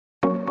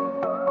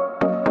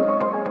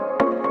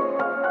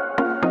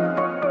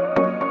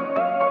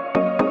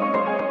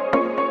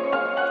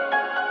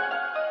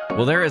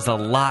Well, there is a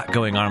lot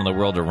going on in the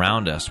world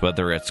around us,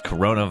 whether it's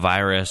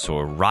coronavirus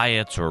or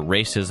riots or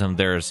racism.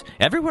 There's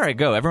everywhere I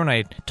go, everyone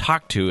I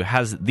talk to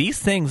has these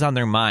things on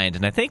their mind.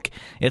 And I think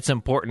it's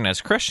important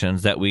as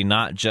Christians that we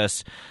not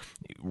just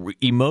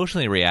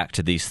emotionally react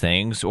to these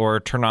things or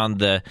turn on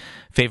the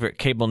favorite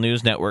cable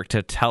news network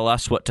to tell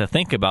us what to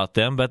think about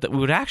them, but that we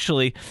would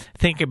actually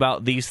think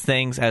about these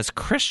things as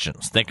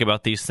Christians, think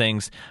about these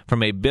things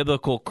from a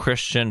biblical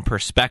Christian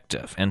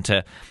perspective. And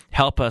to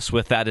help us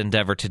with that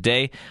endeavor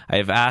today, I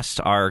have asked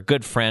our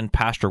good friend,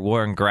 Pastor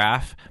Warren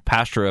Graff,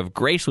 pastor of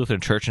Grace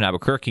Lutheran Church in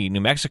Albuquerque,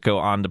 New Mexico,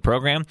 on the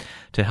program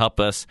to help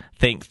us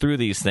think through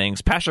these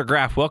things. Pastor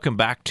Graff, welcome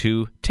back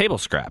to Table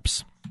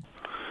Scraps.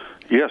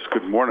 Yes,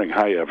 good morning.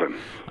 Hi, Evan.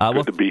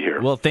 Good to be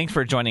here. Well, thanks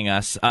for joining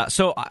us.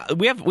 So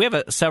we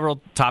have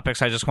several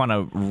topics I just want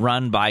to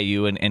run by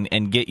you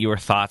and get your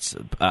thoughts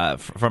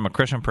from a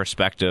Christian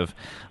perspective.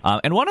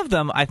 And one of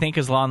them, I think,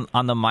 is on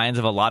the minds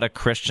of a lot of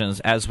Christians,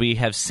 as we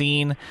have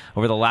seen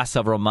over the last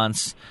several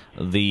months,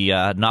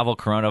 the novel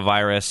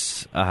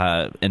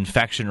coronavirus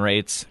infection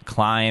rates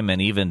climb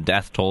and even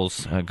death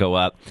tolls go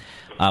up.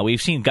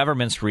 We've seen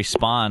governments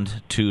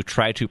respond to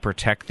try to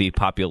protect the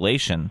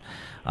population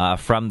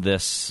from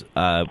this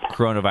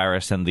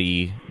coronavirus and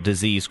the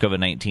disease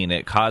COVID-19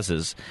 it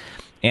causes.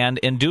 And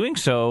in doing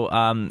so,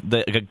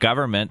 the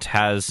government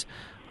has,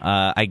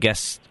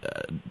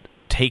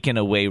 taken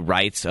away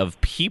rights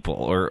of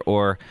people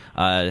or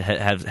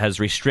has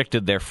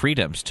restricted their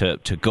freedoms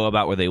to go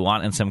about where they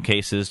want in some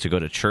cases, to go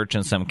to church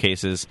in some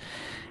cases.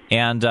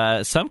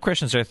 And some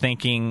Christians are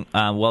thinking,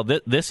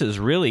 this is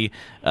really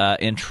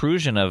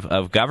intrusion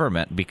of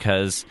government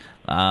because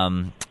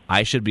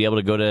I should be able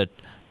to go to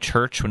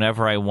church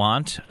whenever I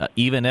want,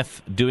 even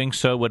if doing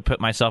so would put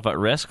myself at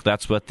risk.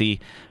 That's what the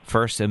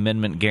First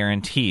Amendment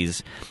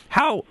guarantees.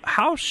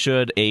 How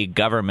should a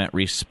government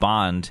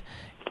respond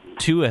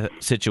to a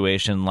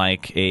situation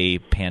like a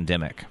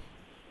pandemic?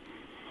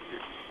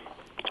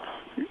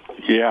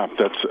 Yeah,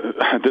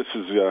 this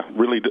is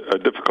really a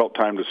difficult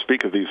time to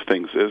speak of these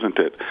things, isn't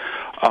it?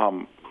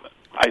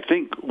 I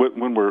think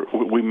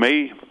we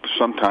may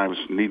sometimes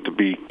need to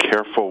be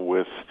careful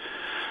with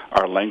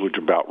our language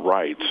about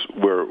rights,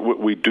 where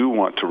we do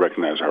want to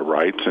recognize our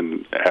rights,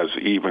 and as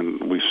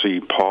even we see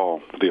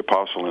Paul, the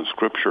apostle in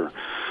Scripture,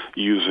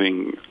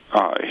 using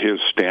his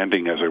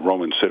standing as a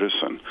Roman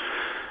citizen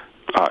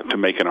to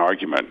make an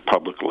argument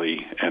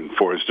publicly and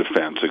for his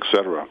defense,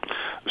 etc.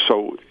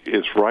 So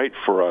it's right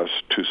for us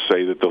to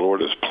say that the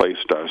Lord has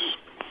placed us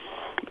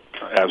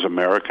as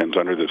Americans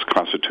under this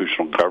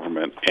constitutional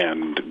government,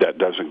 and that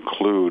does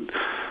include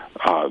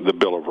the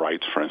Bill of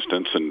Rights, for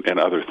instance, and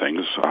other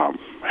things,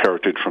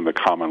 heritage from the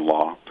common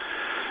law,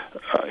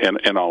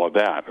 and all of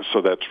that.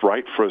 So that's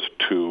right for us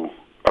to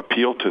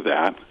appeal to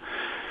that,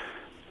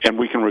 and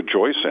we can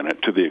rejoice in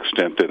it to the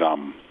extent that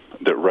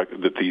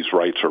that these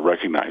rights are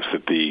recognized,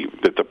 that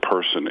the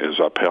person is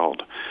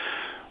upheld.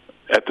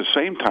 At the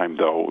same time,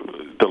 though,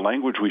 the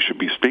language we should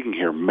be speaking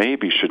here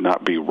maybe should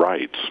not be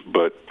rights,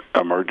 but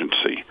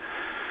emergency.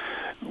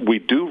 We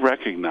do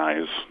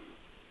recognize,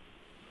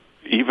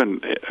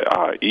 even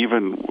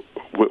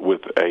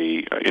with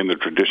in the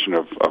tradition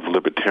of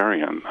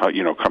libertarian,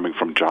 coming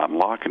from John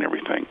Locke and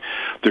everything,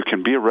 there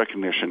can be a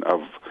recognition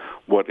of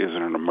what is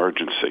an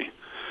emergency.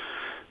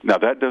 Now,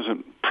 that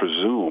doesn't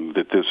presume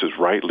that this is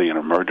rightly an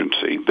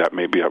emergency. That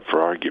may be up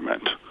for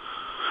argument.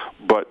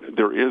 But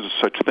there is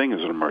such thing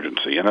as an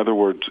emergency. In other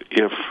words,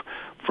 if,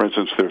 for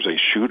instance, there's a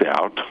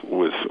shootout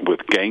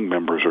with gang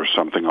members or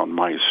something on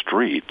my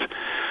street,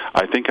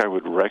 I think I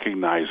would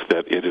recognize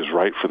that it is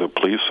right for the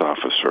police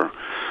officer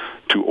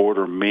to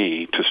order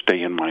me to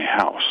stay in my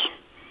house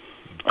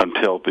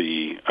until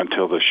the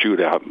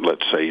shootout,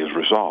 let's say, is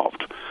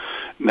resolved.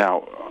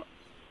 Now,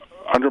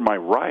 under my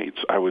rights,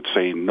 I would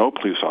say no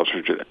police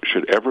officer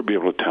should ever be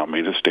able to tell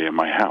me to stay in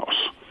my house.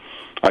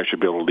 I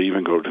should be able to leave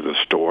and go to the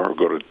store or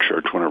go to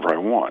church whenever I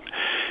want.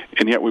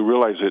 And yet we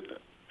realize that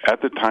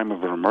at the time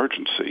of an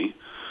emergency,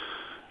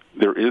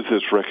 there is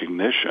this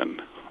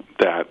recognition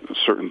that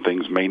certain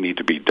things may need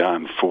to be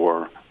done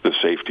for the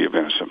safety of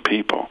innocent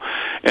people.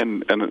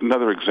 And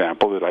another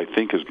example that I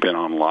think has been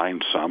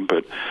online some,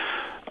 but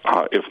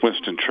if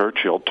Winston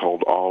Churchill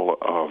told all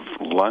of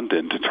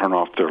London to turn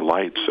off their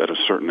lights at a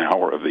certain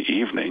hour of the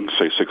evening,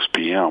 say 6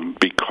 p.m.,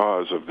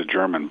 because of the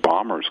German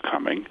bombers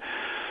coming,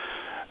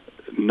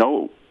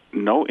 no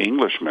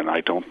Englishman,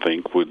 I don't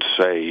think, would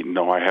say,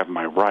 no, I have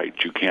my right.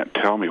 You can't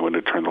tell me when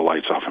to turn the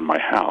lights off in my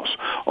house.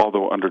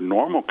 Although under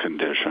normal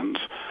conditions,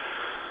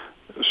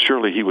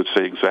 surely he would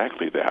say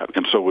exactly that,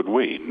 and so would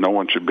we. No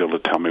one should be able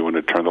to tell me when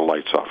to turn the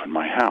lights off in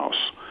my house.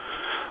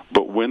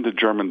 But when the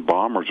German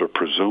bombers are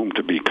presumed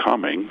to be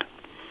coming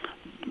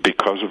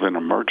because of an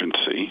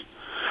emergency,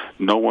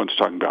 no one's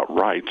talking about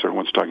rights.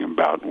 Everyone's talking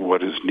about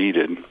what is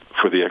needed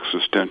for the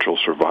existential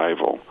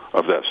survival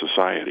of that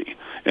society.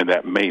 And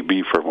that may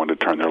be for everyone to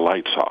turn their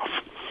lights off.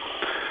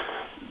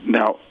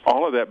 Now,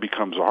 all of that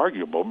becomes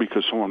arguable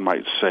because someone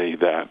might say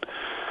that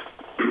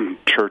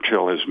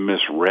Churchill has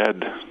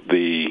misread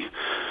the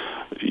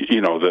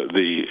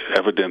the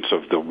evidence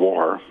of the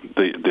war,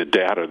 the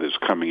data that's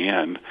coming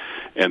in,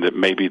 and that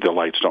maybe the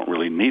lights don't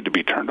really need to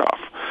be turned off.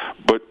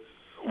 But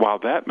while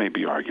that may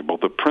be arguable,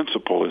 the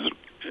principle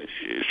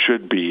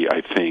should be,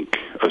 I think,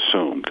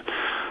 assumed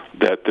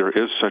that there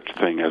is such a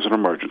thing as an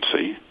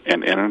emergency,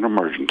 and in an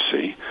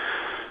emergency,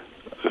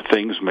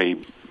 things may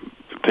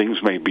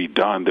be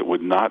done that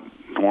would not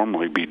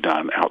normally be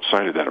done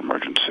outside of that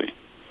emergency.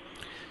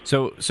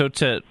 So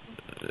to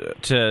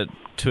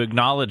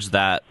acknowledge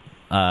that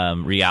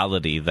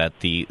reality that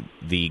the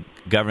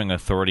governing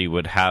authority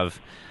would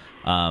have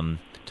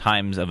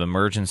times of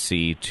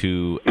emergency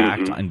to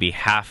act on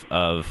behalf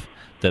of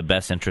the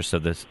best interests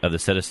of the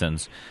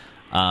citizens.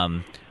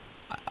 The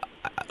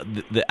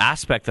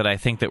aspect that I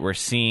think that we're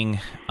seeing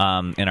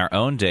in our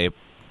own day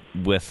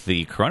with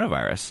the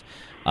coronavirus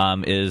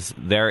is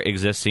there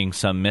existing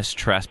some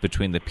mistrust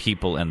between the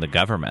people and the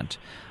government,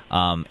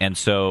 and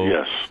so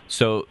yes.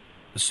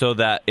 So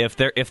that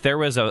if there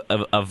was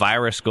a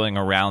virus going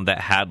around that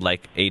had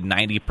like a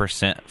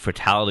 90%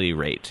 fatality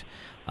rate,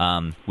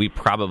 we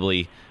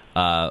probably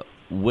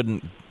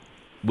wouldn't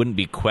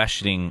be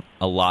questioning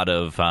a lot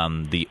of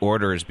the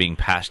orders being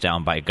passed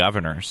down by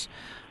governors.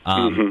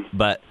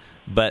 But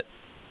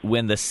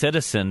when the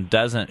citizen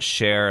doesn't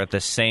share the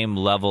same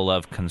level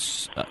of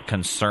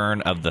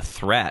concern of the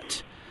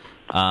threat,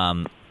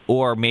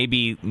 or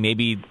maybe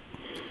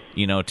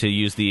to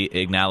use the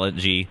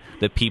analogy,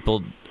 the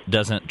people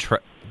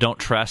don't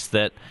trust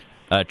that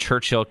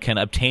Churchill can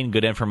obtain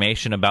good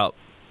information about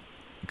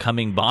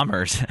coming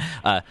bombers.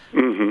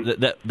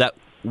 That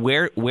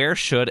where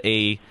should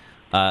a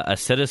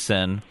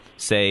citizen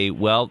say,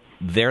 well,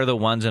 they're the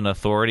ones in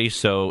authority,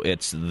 so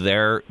it's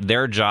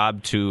their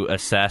job to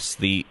assess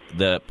the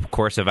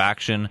course of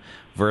action,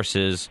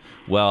 versus,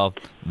 well,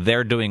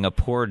 they're doing a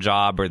poor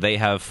job or they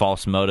have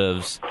false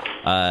motives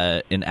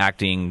in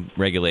acting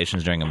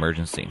regulations during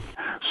emergency.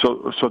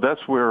 So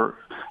that's where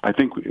I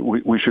think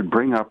we should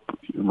bring up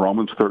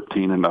Romans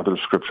 13 and other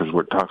scriptures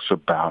where it talks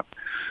about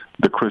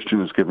the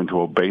Christian is given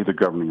to obey the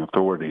governing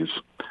authorities.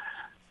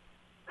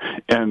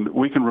 And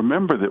we can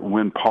remember that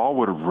when Paul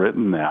would have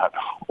written that,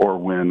 or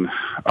when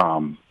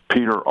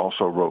Peter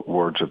also wrote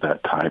words of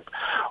that type,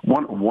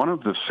 one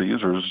of the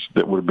Caesars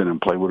that would have been in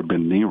play would have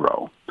been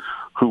Nero,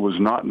 who was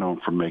not known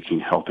for making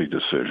healthy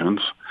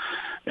decisions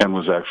and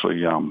was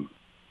actually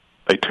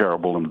a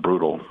terrible and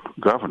brutal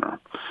governor.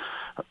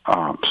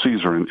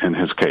 Caesar in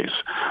his case.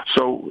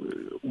 So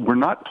we're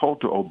not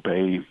told to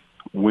obey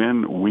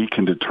when we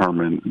can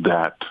determine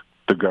that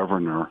the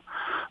governor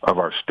of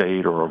our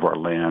state or of our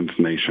land,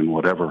 nation,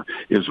 whatever,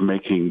 is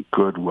making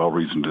good,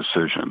 well-reasoned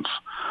decisions.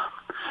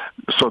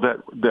 So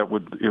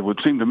it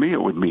would seem to me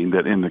it would mean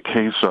that in the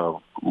case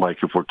of,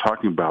 like, if we're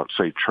talking about,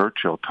 say,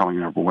 Churchill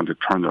telling everyone to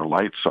turn their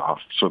lights off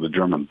so the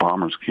German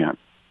bombers can't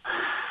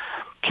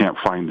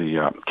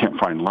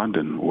find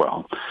London,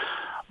 well,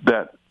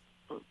 that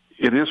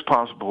it is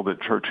possible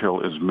that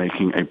Churchill is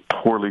making a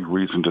poorly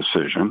reasoned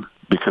decision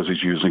because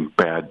he's using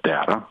bad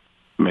data.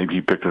 Maybe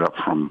he picked it up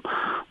from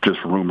just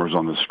rumors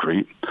on the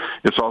street.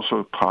 It's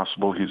also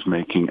possible he's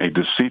making a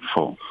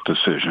deceitful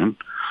decision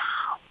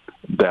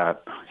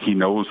that he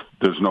knows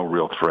there's no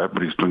real threat,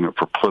 but he's doing it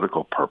for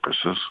political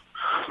purposes.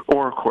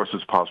 Or, of course,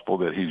 it's possible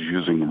that he's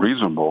using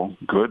reasonable,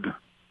 good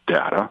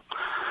data,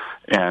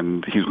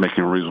 and he's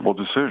making a reasonable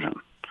decision.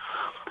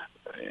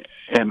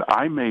 And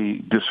I may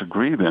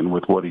disagree then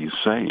with what he's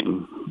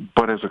saying,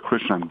 but as a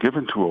Christian, I'm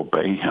given to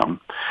obey him.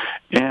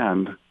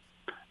 And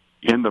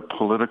in the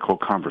political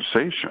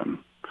conversation,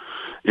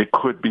 it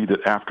could be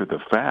that after the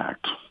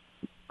fact,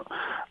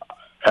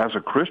 as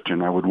a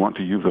Christian, I would want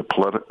to use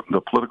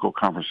the political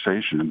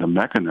conversation and the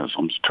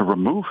mechanisms to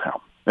remove him.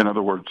 In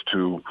other words,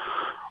 to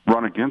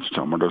run against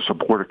him or to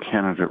support a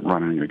candidate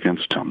running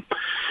against him.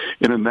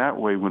 And in that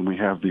way, when we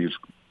have these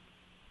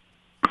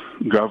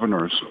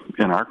governors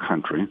in our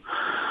country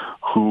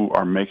who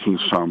are making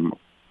some,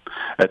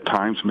 at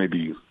times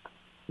maybe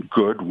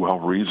good,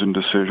 well-reasoned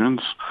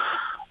decisions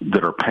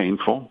that are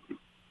painful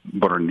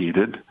but are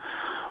needed,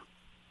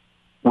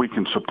 we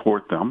can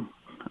support them.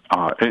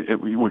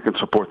 We can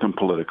support them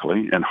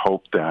politically and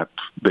hope that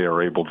they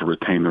are able to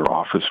retain their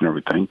office and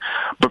everything.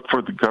 But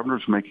for the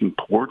governors making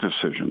poor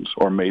decisions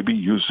or maybe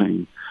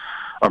using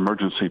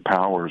emergency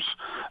powers,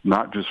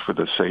 not just for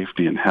the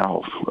safety and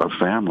health of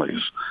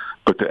families,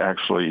 but to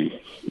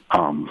actually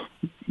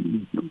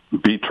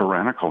be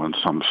tyrannical in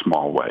some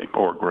small way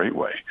or great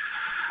way,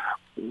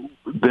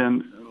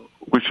 then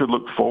we should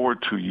look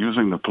forward to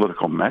using the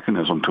political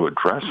mechanism to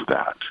address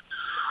that.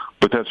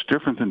 But that's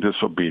different than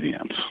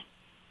disobedience.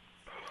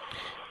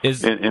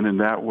 And in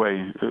that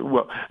way,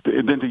 well,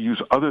 then to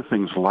use other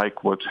things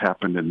like what's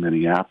happened in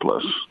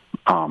Minneapolis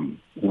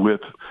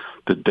with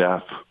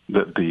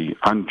the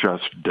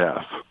unjust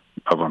death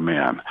of a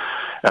man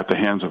at the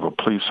hands of a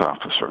police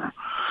officer.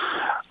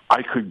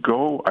 I could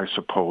go, I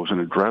suppose, and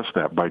address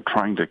that by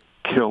trying to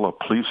kill a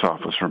police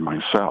officer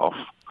myself,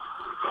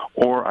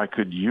 or I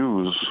could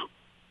use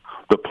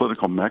the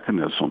political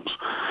mechanisms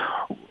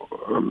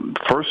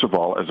first of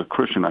all, as a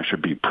Christian, I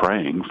should be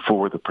praying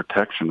for the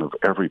protection of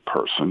every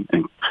person,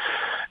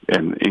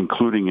 and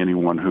including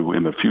anyone who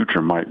in the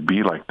future might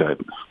be like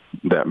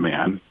that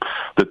man,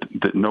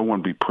 that no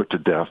one be put to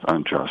death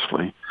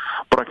unjustly.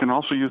 But I can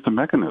also use the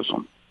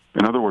mechanism.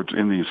 In other words,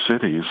 in these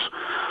cities,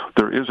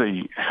 there is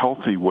a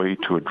healthy way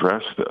to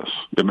address this.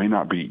 It may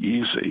not be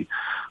easy,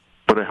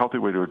 but a healthy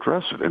way to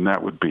address it, and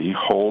that would be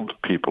hold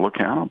people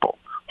accountable,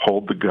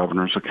 hold the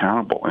governors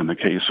accountable. In the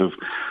case of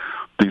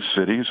these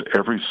cities,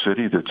 every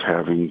city that's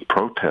having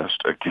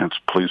protest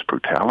against police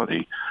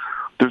brutality,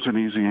 there's an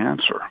easy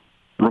answer.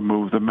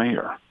 Remove the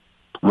mayor.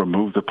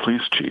 Remove the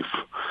police chief.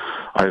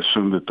 I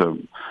assume that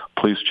the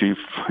police chief,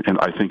 and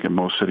I think in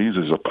most cities,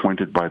 is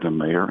appointed by the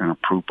mayor and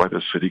approved by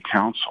the city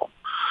council.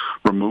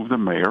 Remove the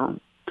mayor.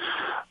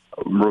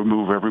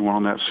 Remove everyone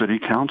on that city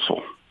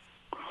council.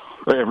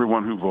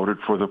 Everyone who voted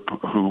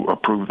who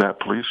approved that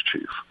police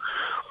chief.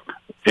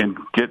 And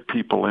get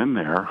people in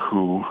there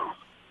who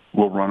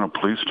will run a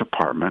police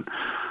department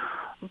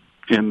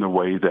in the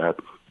way that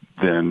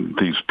then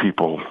these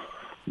people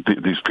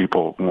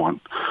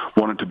want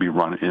it to be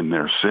run in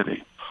their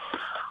city.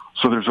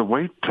 So there's a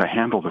way to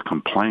handle the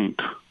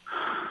complaint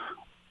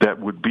that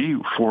would be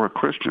for a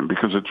Christian,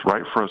 because it's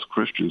right for us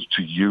Christians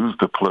to use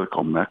the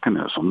political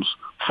mechanisms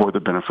for the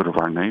benefit of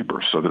our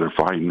neighbors, so that if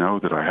I know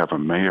that I have a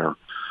mayor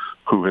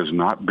who has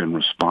not been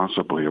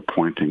responsibly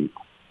appointing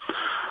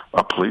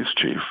a police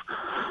chief,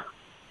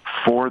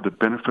 for the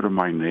benefit of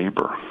my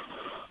neighbor,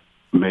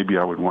 maybe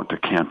I would want to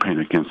campaign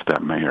against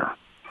that mayor.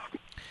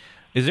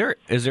 Is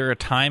there a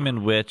time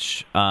in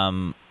which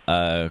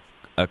a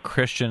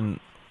Christian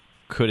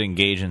could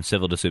engage in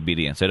civil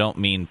disobedience? I don't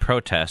mean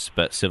protests,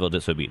 but civil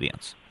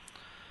disobedience.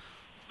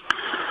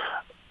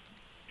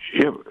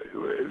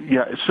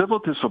 Civil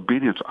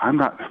disobedience.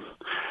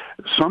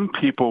 Some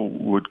people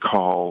would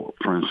call,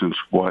 for instance,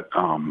 what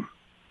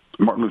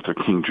Martin Luther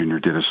King Jr.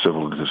 did as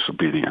civil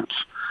disobedience.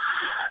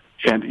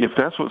 And if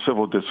that's what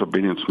civil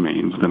disobedience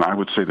means, then I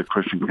would say the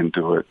Christian can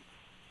do it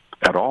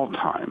at all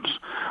times.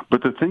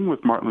 But the thing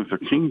with Martin Luther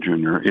King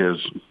Jr. is,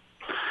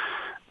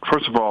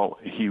 first of all,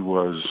 he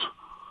was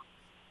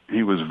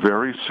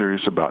very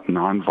serious about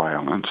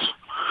nonviolence,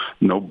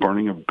 no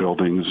burning of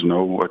buildings,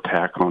 no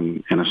attack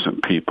on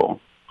innocent people.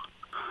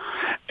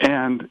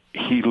 And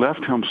he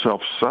left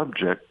himself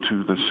subject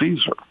to the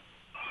Caesar.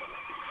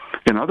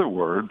 In other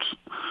words,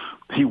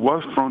 he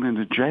was thrown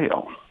into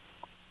jail.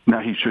 Now,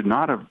 he should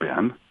not have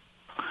been.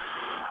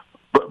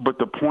 But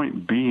the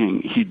point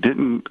being, he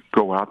didn't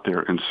go out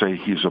there and say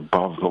he's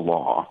above the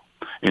law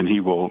and he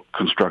will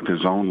construct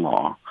his own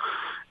law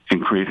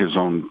and create his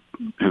own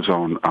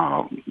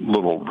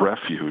little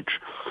refuge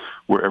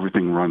where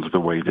everything runs the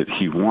way that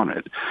he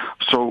wanted.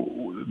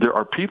 So there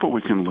are people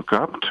we can look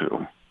up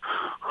to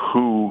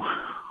who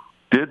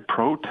did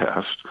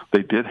protest.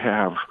 They did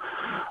have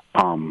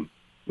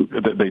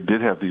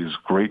these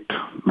great,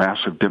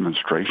 massive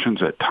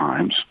demonstrations at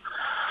times,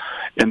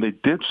 and they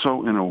did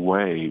so in a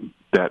way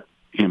that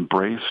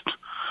embraced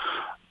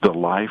the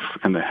life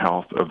and the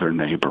health of their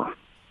neighbor.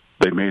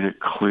 They made it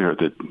clear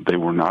that they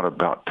were not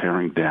about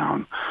tearing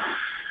down.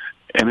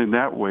 And in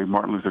that way,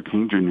 Martin Luther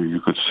King Jr.,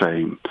 you could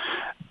say,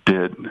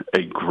 did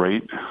a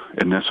great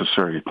and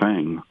necessary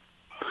thing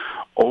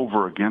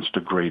over against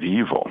a great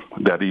evil,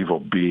 that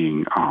evil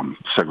being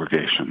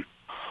segregation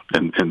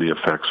and the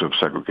effects of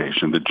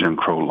segregation, the Jim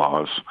Crow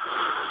laws,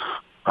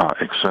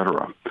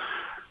 etc.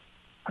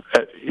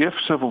 If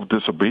civil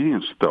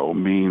disobedience, though,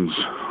 means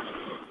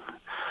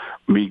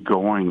me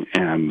going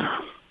and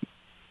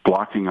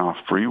blocking off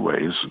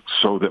freeways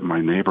so that my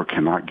neighbor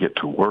cannot get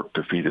to work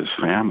to feed his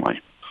family,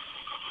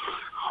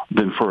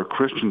 then for a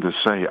Christian to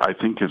say, I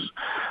think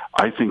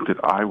that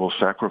I will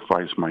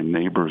sacrifice my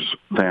neighbor's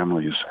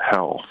family's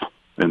health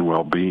and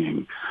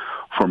well-being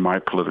for my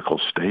political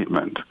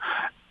statement,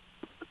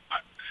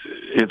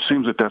 it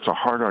seems that that's a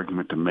hard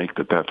argument to make,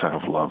 that's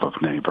out of love of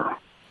neighbor.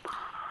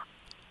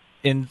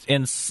 In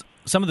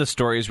some of the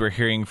stories we're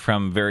hearing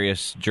from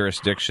various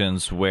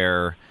jurisdictions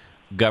where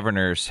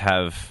governors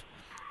have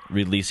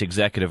released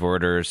executive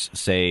orders,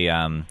 say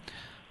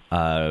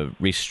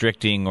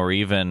restricting or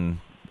even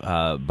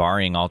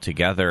barring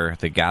altogether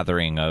the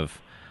gathering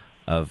of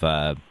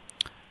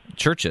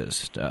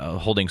churches,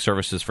 holding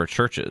services for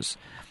churches,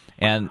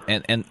 and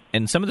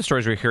some of the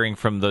stories we're hearing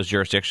from those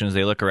jurisdictions,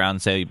 they look around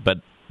and say,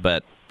 but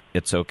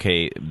it's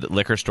okay. The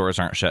liquor stores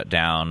aren't shut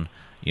down.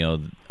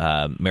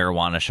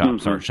 Marijuana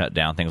shops aren't shut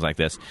down, things like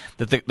this.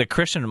 That the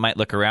Christian might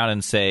look around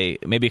and say,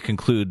 maybe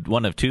conclude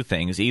one of two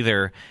things.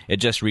 Either it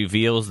just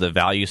reveals the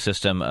value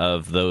system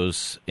of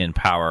those in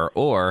power,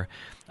 or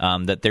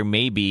that there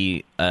may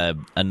be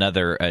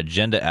another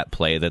agenda at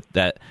play,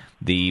 that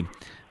the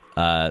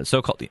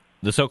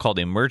so-called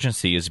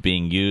emergency is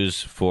being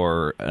used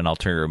for an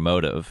ulterior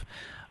motive.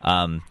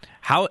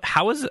 How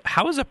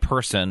is a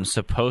person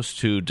supposed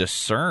to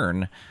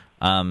discern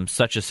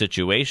such a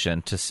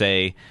situation to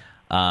say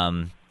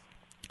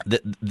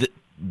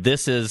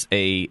this is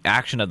a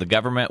action of the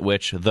government,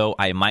 which, though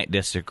I might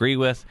disagree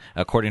with,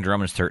 according to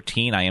Romans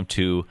 13, I am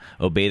to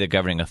obey the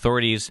governing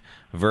authorities,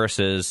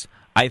 versus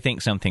I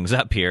think something's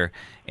up here,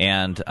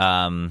 and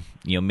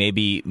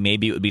maybe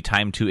it would be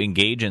time to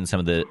engage in some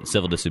of the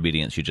civil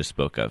disobedience you just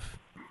spoke of.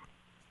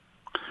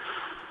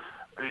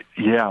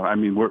 Yeah, I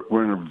mean,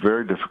 we're in a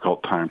very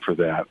difficult time for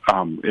that,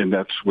 and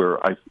that's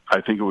where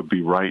I think it would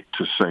be right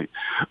to say,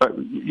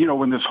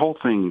 when this whole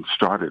thing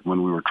started,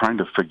 when we were trying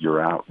to figure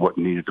out what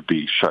needed to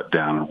be shut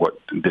down and what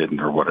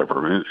didn't or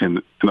whatever.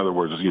 In other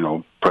words,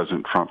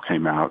 President Trump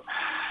came out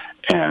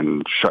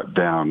and shut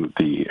down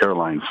the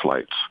airline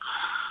flights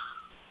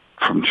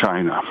from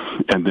China,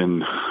 and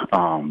then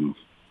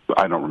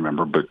I don't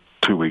remember, but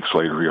 2 weeks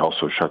later he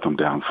also shut them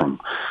down from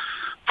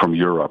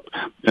Europe.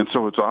 And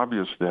so it's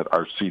obvious that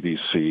our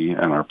CDC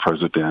and our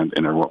president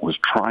and everyone was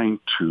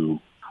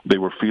they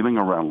were feeling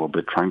around a little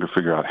bit, trying to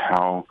figure out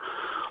how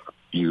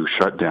you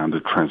shut down the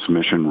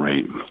transmission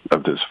rate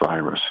of this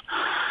virus.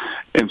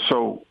 And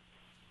so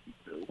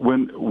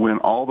when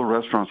all the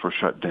restaurants were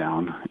shut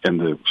down and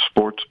the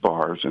sports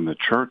bars and the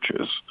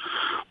churches,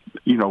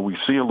 we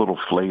see a little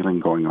flailing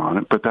going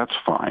on, but that's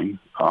fine.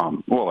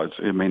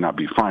 It may not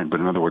be fine, but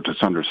in other words,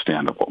 it's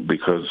understandable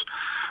because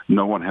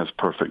no one has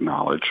perfect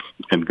knowledge,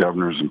 and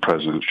governors and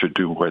presidents should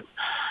do what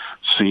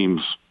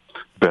seems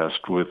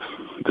best with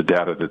the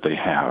data that they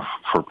have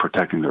for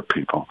protecting their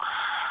people.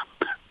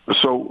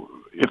 So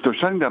if they're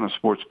shutting down a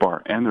sports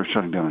bar and they're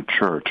shutting down a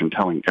church and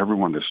telling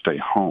everyone to stay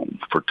home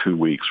for 2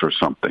 weeks or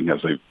something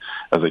as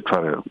they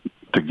try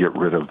to get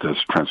rid of this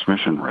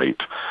transmission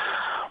rate,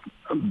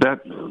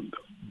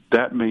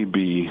 that may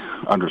be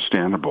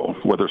understandable.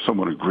 Whether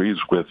someone agrees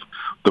with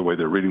the way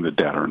they're reading the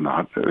data or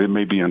not, it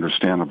may be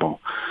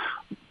understandable.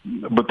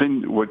 But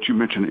then what you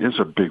mentioned is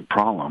a big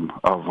problem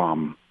of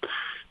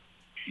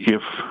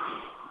if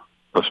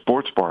a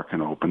sports bar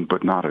can open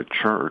but not a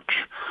church,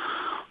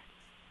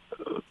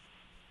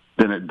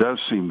 then it does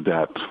seem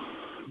that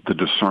the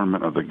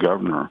discernment of the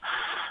governor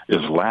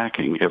is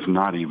lacking, if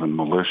not even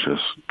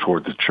malicious,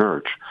 toward the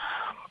church.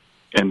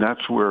 And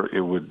that's where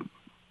it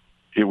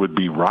would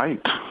be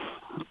right.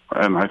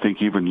 And I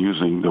think even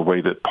using the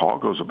way that Paul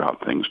goes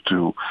about things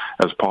to,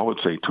 as Paul would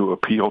say, to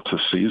appeal to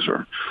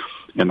Caesar.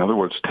 In other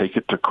words, take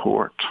it to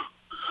court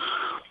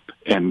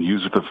and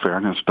use the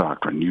fairness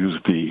doctrine, use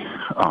the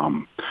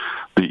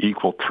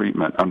equal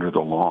treatment under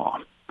the law.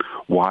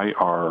 Why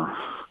are,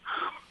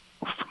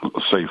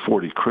 say,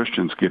 40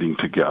 Christians getting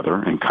together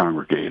and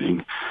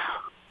congregating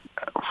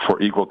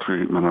for equal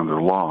treatment under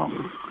law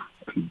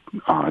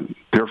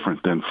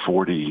different than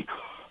 40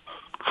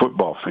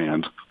 football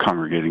fans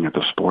congregating at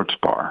the sports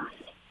bar?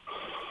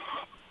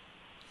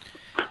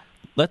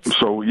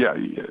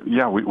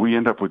 We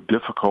end up with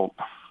difficult.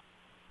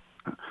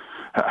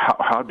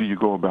 How do you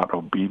go about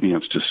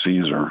obedience to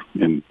Caesar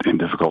in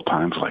difficult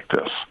times like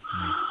this?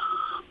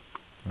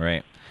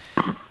 Right.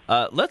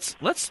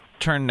 Let's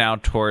turn now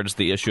towards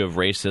the issue of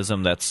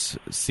racism that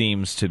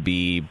seems to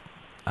be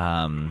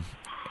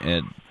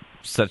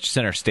such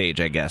center stage,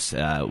 I guess,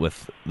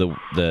 with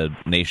the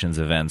nation's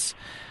events.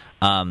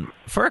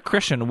 For a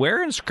Christian,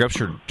 where in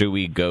Scripture do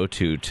we go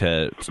to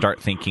start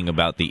thinking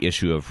about the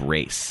issue of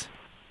race?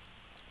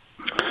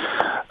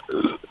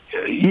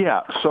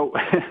 Yeah, so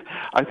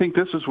I think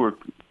this is where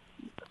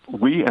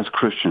we as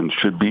Christians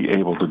should be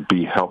able to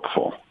be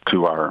helpful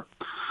to our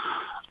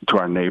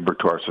neighbor,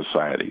 to our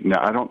society.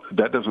 Now,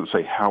 that doesn't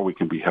say how we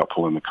can be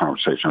helpful in the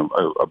conversation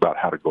about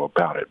how to go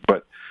about it,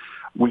 but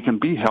we can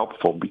be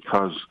helpful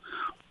because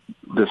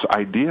this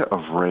idea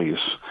of race,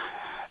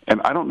 and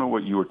I don't know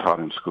what you were taught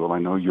in school. I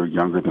know you're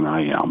younger than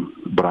I am,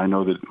 but I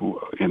know that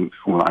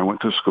when I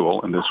went to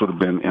school, and this would have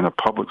been in a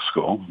public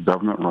school,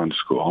 government-run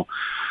school,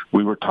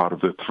 we were taught of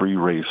the three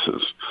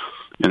races,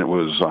 and it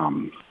was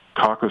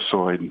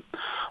Caucasoid,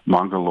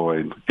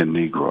 Mongoloid, and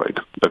Negroid,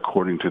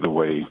 according to the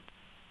way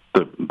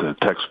the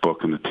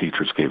textbook and the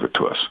teachers gave it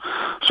to us.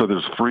 So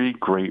there's three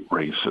great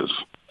races.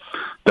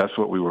 That's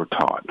what we were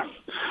taught.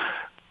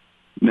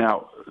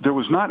 Now, there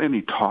was not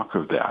any talk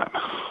of that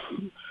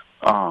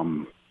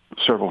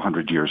several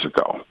hundred years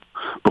ago.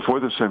 Before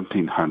the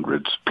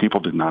 1700s, people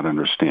did not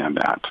understand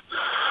that.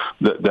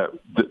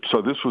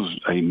 So this was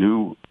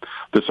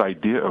this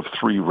idea of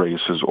three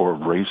races or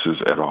races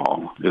at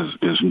all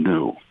is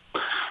new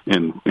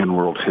in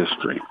world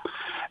history.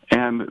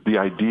 And the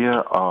idea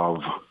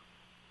of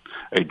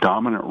a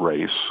dominant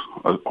race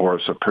or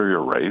a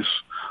superior race,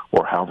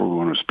 or however we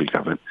want to speak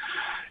of it,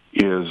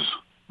 is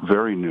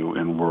very new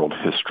in world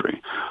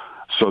history.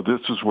 So this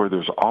is where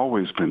there's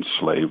always been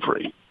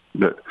slavery.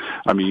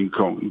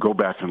 You go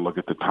back and look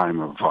at the time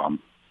of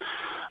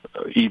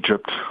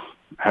Egypt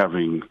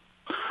having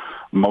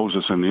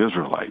Moses and the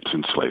Israelites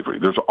in slavery.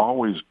 There's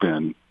always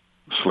been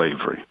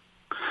slavery.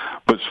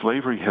 But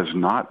slavery has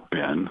not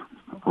been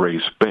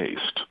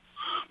race-based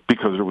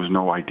because there was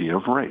no idea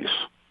of race.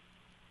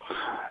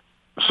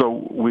 So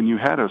when you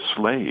had a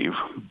slave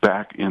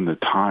back in the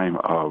time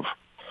of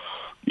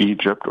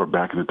Egypt or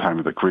back in the time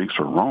of the Greeks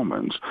or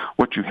Romans,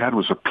 what you had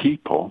was a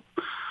people,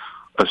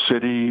 a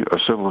city, a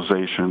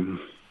civilization,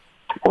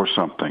 or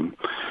something,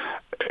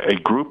 a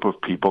group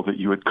of people that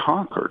you had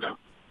conquered.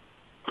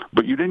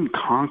 But you didn't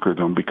conquer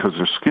them because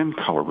their skin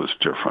color was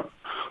different.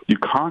 You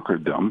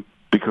conquered them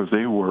because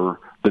they were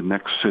the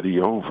next city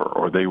over,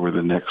 or they were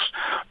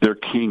their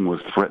king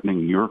was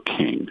threatening your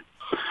king.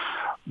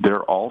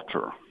 Their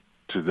altar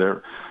to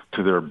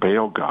their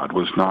Baal god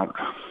was not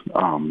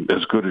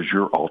as good as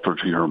your altar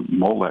to your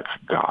Molech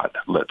god,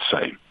 let's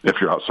say,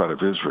 if you're outside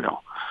of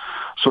Israel.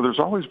 So there's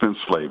always been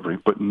slavery,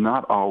 but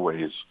not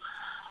always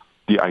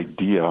the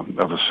idea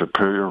of a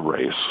superior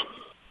race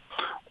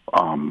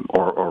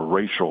or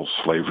racial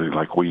slavery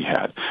like we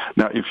had.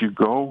 Now, if you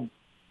go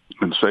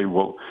and say,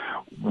 well,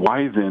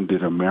 why then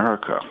did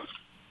America,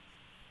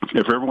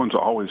 if everyone's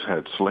always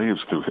had slaves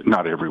through,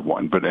 not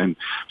everyone, but and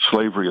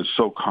slavery is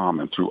so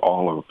common through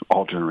all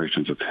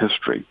generations of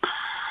history,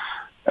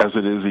 as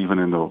it is even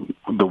in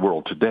the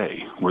world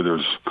today, where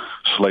there's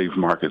slave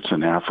markets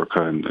in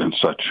Africa and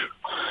such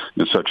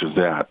as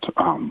that.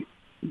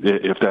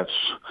 If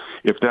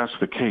that's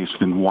the case,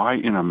 then why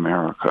in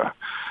America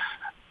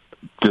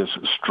this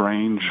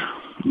strange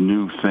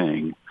new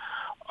thing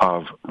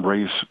of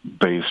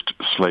race-based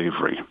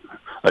slavery,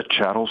 a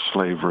chattel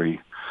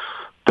slavery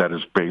that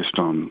is based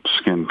on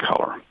skin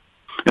color?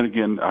 And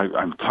again,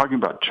 I'm talking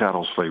about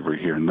chattel slavery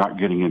here, not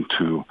getting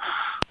into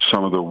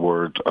some of the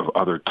words of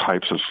other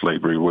types of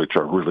slavery, which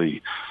are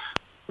really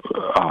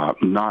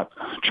not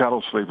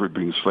chattel slavery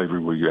being slavery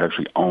where you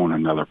actually own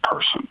another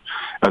person,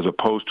 as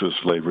opposed to a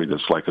slavery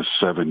that's like a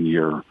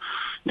 7-year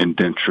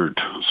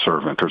indentured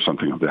servant or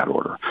something of that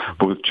order.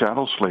 But with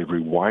chattel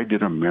slavery, why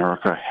did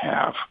America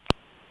have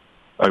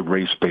a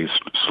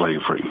race-based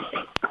slavery?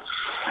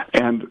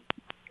 And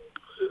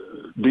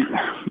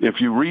if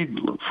you read,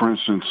 for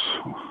instance,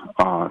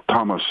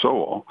 Thomas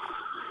Sowell,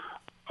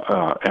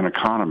 an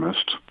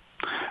economist,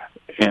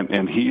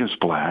 and he is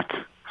black,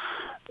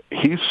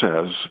 he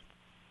says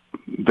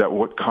that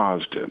what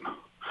caused it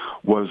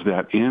was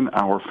that in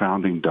our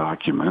founding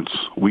documents,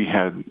 we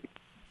had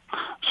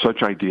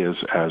such ideas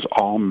as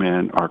all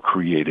men are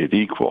created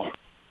equal.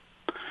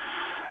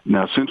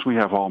 Now, since we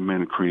have all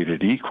men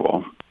created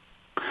equal,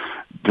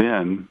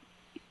 then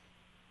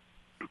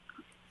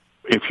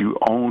if you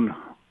own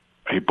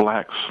a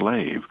black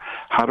slave,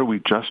 how do we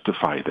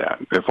justify that?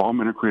 If all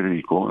men are created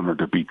equal and are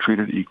to be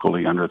treated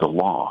equally under the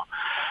law,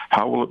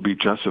 how will it be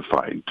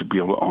justified to be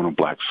able to own a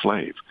black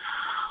slave?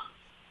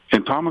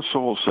 And Thomas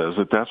Sowell says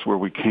that that's where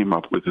we came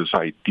up with this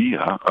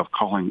idea of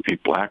calling a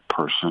black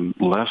person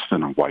less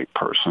than a white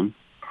person,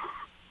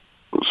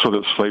 so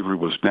that slavery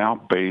was now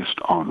based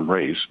on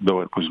race,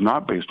 though it was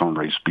not based on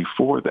race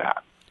before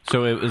that.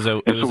 So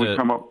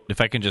if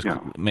I can just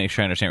make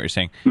sure I understand what you're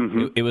saying,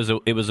 mm-hmm.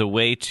 it was a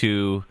way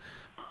to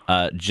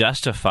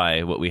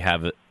justify what we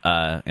have in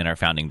our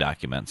founding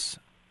documents.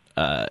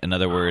 In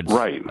other words,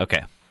 right?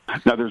 Okay.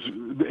 Now,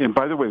 and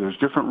by the way, there's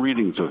different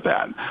readings of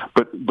that,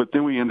 but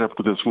then we end up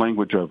with this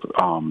language of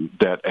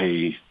that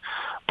a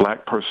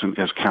black person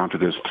is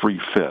counted as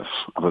 3/5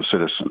 of a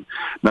citizen.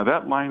 Now,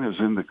 that line is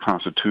in the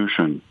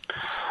Constitution,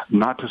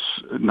 not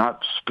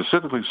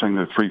specifically saying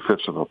they're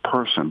 3/5 of a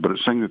person, but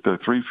it's saying that they're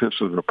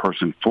 3/5 of a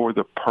person for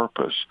the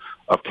purpose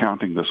of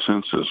counting the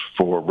census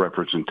for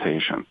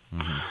representation.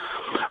 Mm-hmm.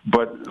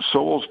 But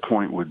Sowell's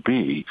point would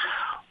be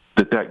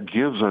that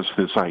gives us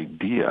this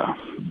idea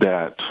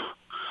that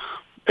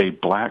a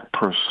black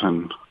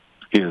person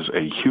is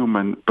a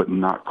human, but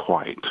not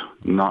quite,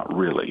 not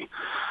really.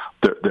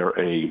 They're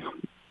a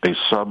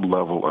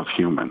sub-level of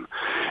human.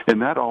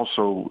 And that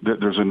also,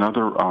 there's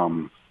another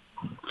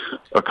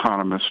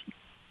economist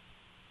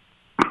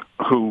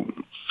who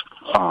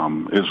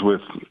is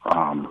with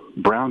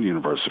Brown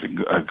University,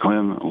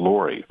 Glenn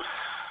Loury,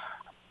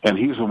 and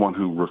he's the one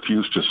who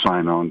refused to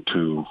sign on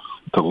to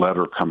the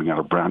letter coming out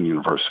of Brown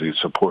University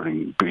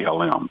supporting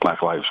BLM,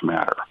 Black Lives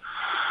Matter.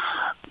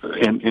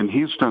 And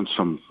he's done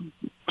some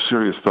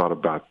serious thought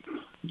about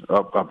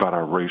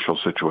our racial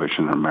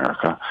situation in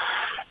America,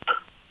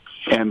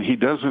 and he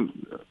doesn't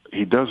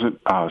say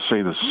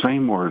the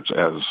same words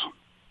as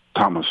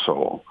Thomas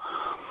Sowell,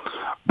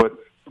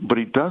 but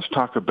he does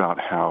talk about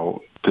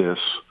how this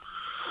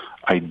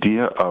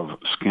idea of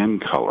skin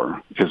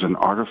color is an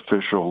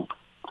artificial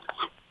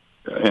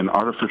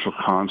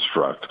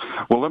construct.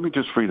 Well, let me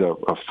just read a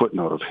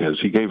footnote of his.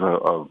 He gave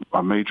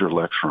a major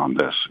lecture on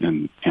this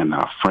in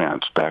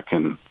France back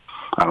in,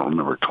 I don't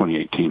remember,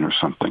 2018 or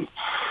something,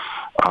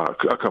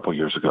 a couple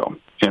years ago.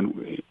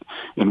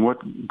 And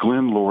what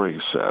Glenn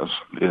Loury says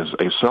is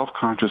a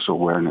self-conscious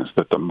awareness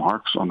that the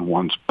marks on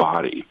one's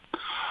body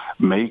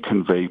may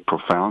convey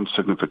profound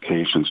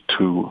significations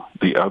to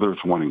the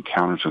others one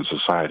encounters in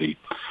society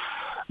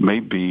may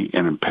be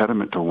an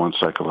impediment to one's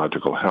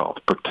psychological health,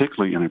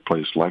 particularly in a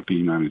place like the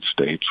United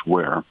States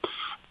where,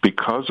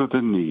 because of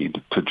the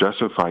need to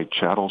justify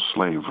chattel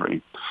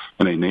slavery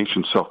in a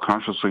nation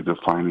self-consciously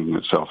defining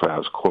itself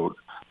as, quote,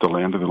 the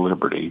land of the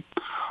liberty,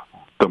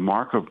 the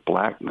mark of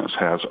blackness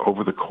has,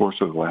 over the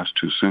course of the last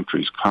 2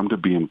 centuries, come to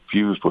be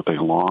infused with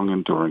a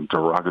long-enduring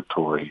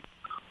derogatory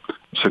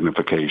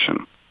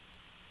signification.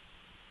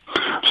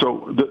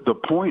 So the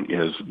point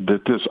is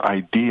that this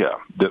idea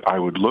that I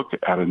would look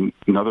at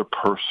another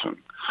person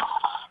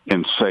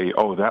and say,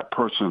 oh, that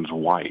person's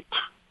white,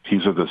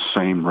 he's of the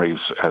same race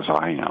as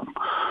I am,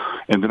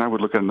 And then I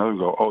would look at another and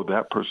go, oh,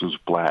 that person's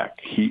black.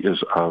 He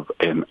is of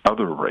an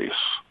other race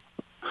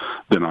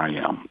than I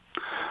am.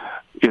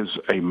 Is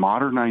a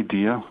modern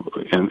idea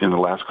in the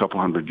last couple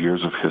hundred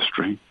years of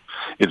history.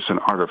 It's an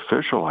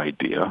artificial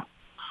idea,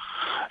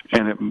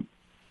 and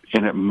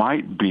it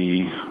might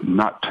be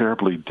not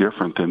terribly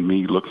different than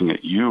me looking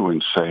at you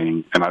and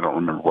saying, and I don't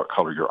remember what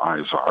color your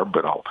eyes are,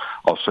 but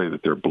I'll say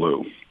that they're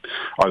blue.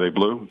 Are they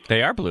blue?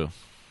 They are blue.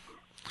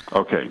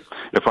 Okay.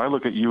 If I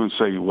look at you and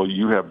say, well,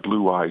 you have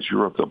blue eyes,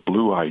 you're of the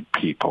blue-eyed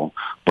people,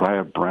 but I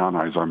have brown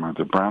eyes, I'm of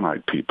the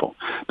brown-eyed people,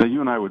 then you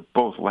and I would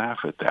both laugh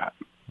at that.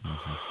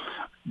 Mm-hmm.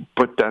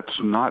 But that's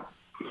not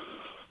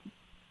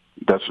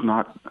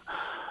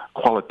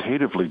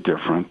qualitatively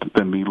different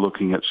than me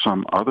looking at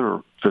some other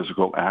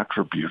physical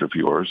attribute of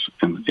yours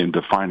and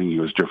defining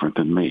you as different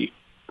than me.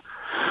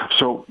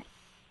 So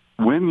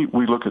when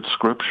we look at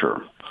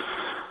Scripture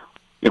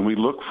and we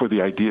look for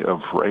the idea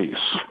of race,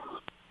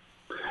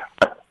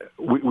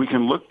 we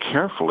can look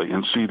carefully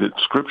and see that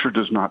Scripture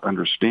does not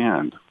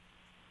understand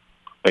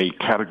a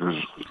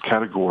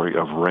category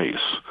of race.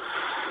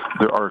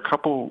 There are a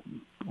couple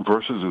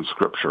verses in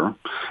Scripture,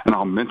 and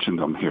I'll mention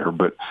them here,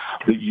 but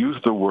that use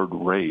the word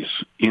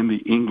race in the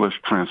English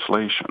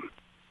translation.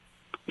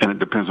 And it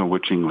depends on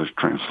which English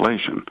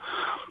translation.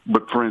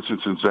 But for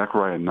instance, in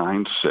Zechariah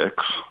 9:6,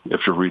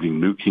 if you're reading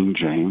New King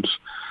James,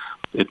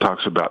 it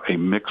talks about a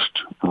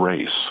mixed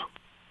race.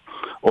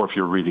 Or if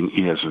you're reading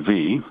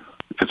ESV,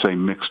 it's a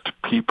mixed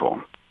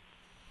people.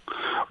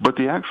 But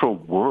the actual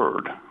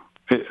word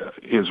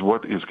is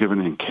what is given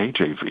in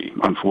KJV,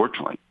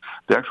 unfortunately.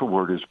 The actual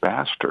word is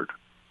bastard.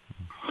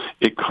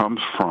 It comes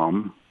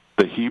from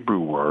the Hebrew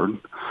word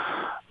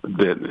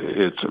that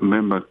it's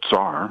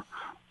mimitzar,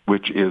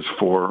 which is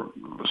for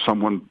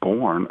someone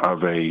born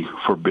of a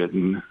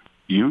forbidden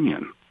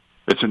union.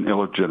 It's an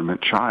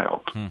illegitimate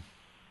child.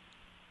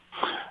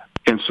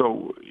 And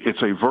so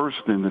it's a verse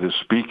then that is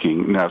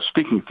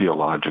speaking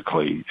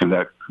theologically, and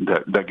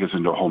that gets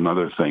into a whole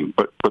other thing.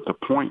 But the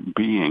point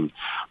being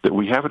that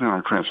we have it in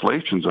our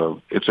translations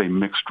of it's a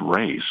mixed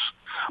race,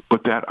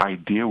 but that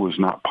idea was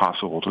not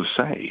possible to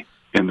say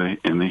in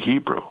the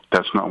Hebrew.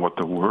 That's not what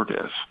the word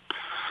is.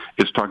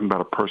 It's talking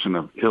about a person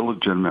of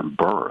illegitimate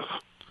birth,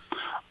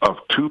 of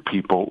two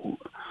people,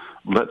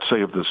 let's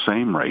say of the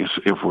same race,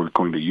 if we're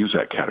going to use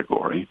that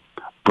category,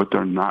 but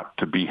they're not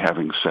to be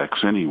having sex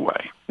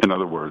anyway. In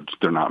other words,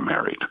 they're not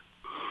married.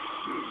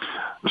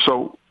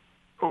 So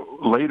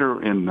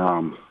later in,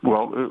 I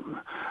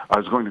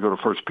was going to go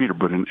to 1 Peter,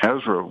 but in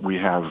Ezra we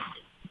have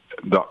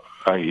the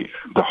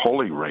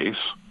holy race,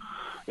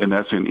 and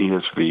that's in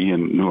ESV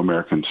and New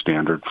American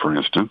Standard, for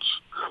instance.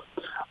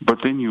 But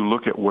then you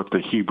look at what the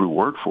Hebrew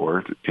word for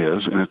it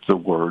is, and it's the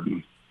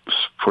word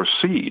for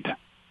seed.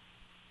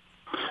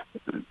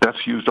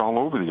 That's used all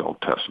over the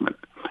Old Testament.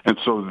 And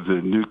so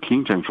the New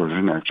King James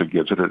Version actually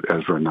gives it at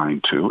Ezra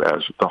 9:2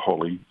 as the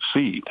holy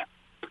seed.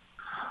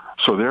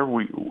 So there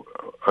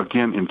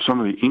again, in some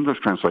of the English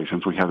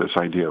translations, we have this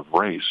idea of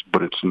race,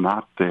 but it's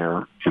not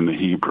there in the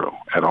Hebrew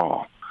at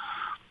all.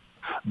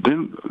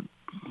 Then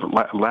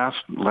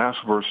last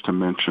verse to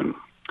mention,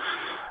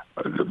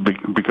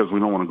 because we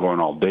don't want to go on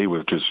all day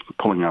with just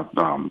pulling out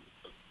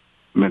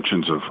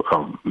mentions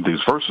of these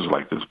verses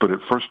like this, but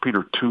at 1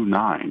 Peter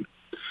 2:9,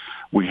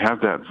 we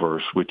have that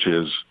verse, which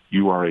is,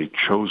 you are a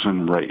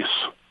chosen race.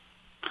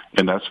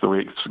 And that's the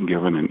way it's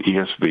given in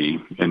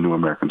ESV and New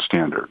American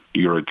Standard.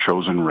 You're a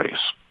chosen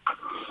race.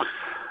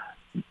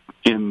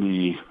 In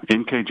the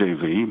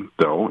NKJV,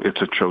 though,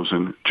 it's a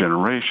chosen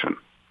generation.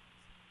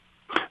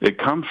 It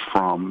comes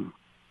from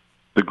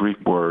the Greek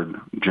word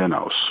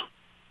genos,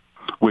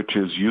 which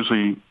is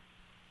usually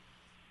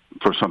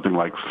for something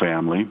like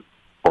family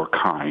or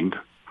kind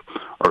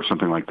or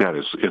something like that.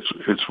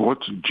 It's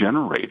what's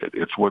generated.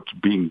 It's what's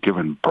being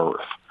given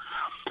birth.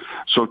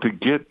 So to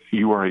get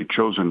you are a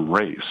chosen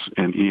race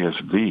in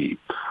ESV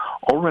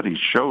already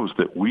shows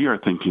that we are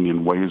thinking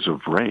in ways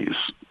of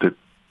race that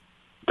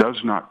does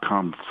not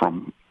come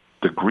from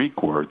the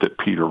Greek word that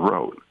Peter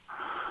wrote.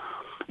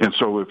 And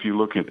so if you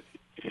look at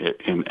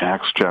in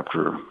Acts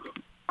chapter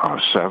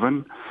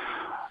 7,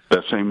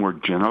 that same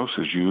word genos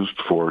is used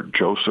for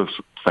Joseph's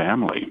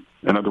family.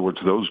 In other words,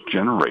 those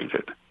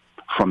generated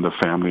from the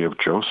family of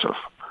Joseph.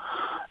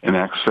 In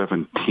Acts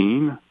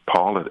 17,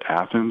 Paul at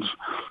Athens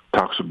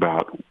talks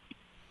about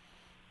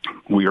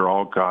we are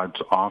all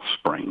God's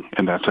offspring,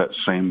 and that's that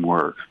same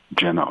word,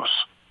 genos.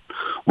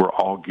 We're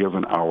all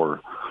given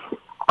our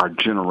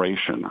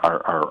generation,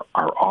 our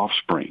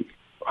offspring,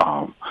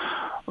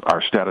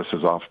 our status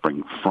as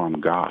offspring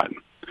from God.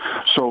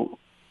 So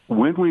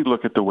when we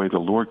look at the way the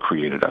Lord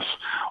created us,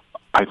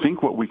 I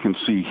think what we can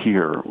see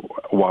here,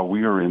 while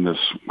we are in this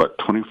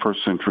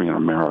 21st century in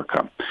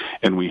America,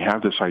 and we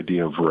have this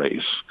idea of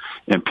race,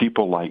 and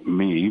people like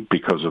me,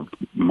 because of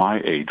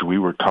my age, we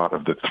were taught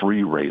of the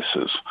three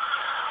races.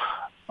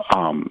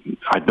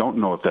 I don't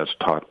know if that's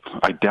taught.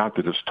 I doubt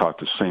that it's taught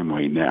the same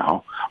way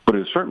now, but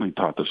it's certainly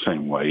taught the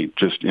same way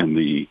just in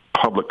the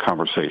public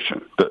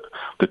conversation,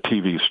 the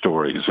TV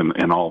stories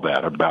and all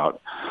that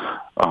about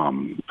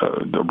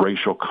the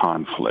racial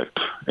conflict,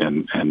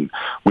 and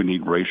we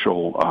need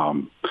racial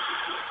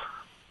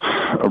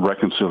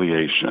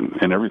reconciliation,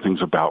 and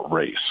everything's about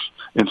race.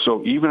 And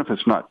so even if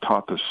it's not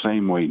taught the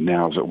same way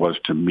now as it was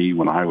to me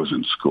when I was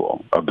in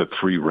school, of the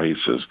three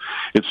races,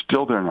 it's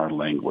still there in our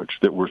language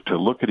that we're to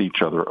look at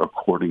each other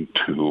according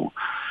to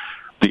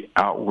the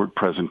outward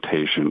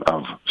presentation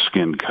of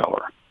skin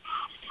color.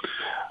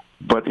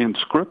 But in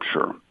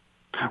Scripture,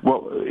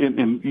 well,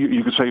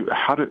 you could say,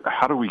 how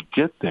do we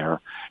get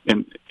there?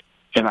 And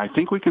I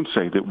think we can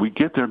say that we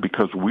get there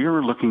because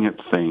we're looking at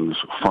things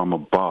from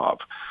above.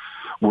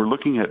 We're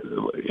looking at,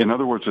 in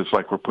other words, it's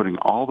like we're putting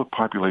all the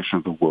population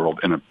of the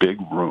world in a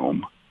big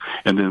room,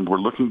 and then we're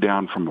looking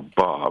down from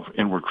above,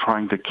 and we're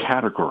trying to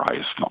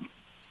categorize them.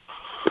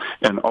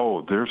 And,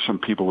 there's some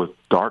people with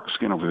dark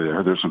skin over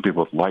there. There's some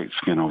people with light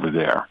skin over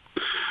there.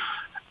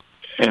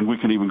 And we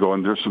can even go,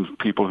 and there's some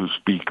people who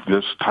speak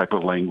this type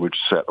of language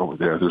set over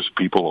there. There's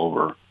people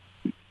over.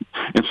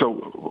 And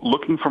so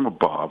looking from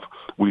above,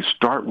 we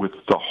start with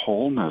the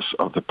wholeness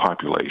of the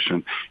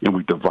population, and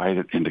we divide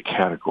it into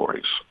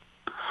categories.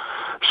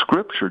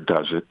 Scripture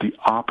does it the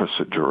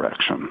opposite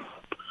direction.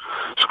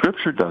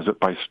 Scripture does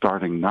it by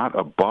starting not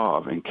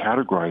above and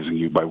categorizing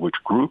you by which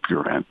group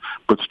you're in,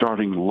 but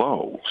starting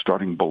low,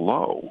 starting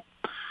below,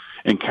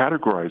 and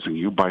categorizing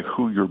you by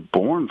who you're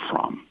born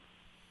from.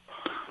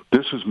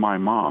 This is my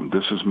mom.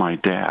 This is my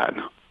dad.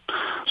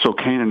 So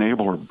Cain and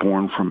Abel are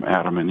born from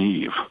Adam and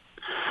Eve.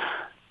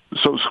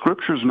 So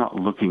Scripture's not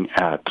looking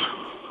at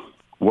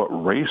what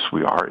race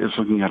we are. It's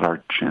looking at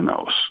our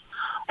genos.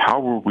 How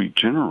were we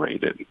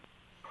generated?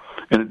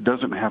 And it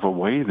doesn't have a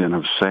way then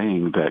of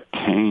saying that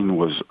Cain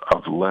was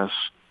of less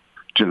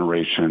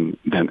generation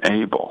than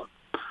Abel,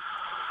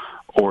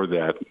 or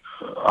that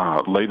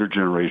later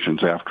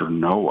generations after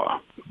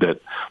Noah, that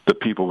the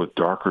people with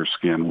darker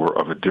skin were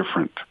of a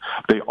different.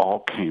 They all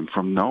came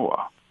from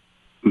Noah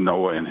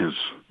and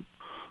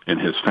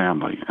his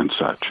family and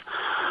such.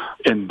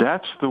 And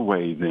that's the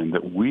way then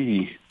that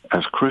we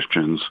as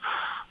Christians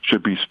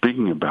should be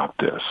speaking about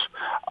this,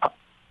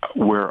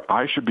 where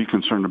I should be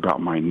concerned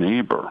about my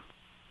neighbor,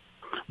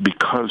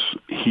 because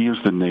he is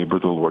the neighbor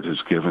the Lord has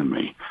given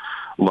me.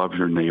 Love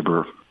your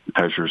neighbor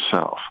as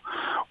yourself.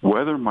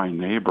 Whether my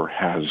neighbor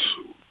has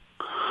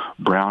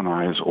brown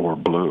eyes or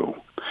blue.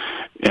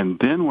 And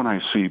then when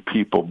I see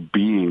people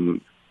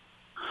being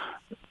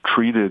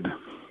treated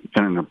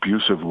in an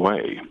abusive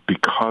way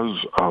because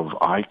of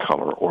eye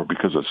color or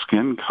because of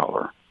skin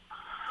color,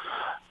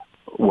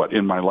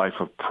 in my life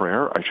of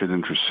prayer, I should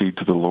intercede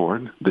to the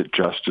Lord that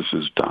justice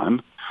is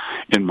done.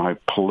 In my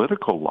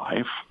political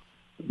life,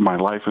 my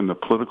life in the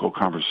political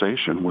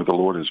conversation, where the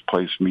Lord has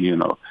placed me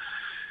in a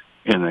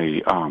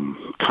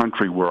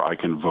country where I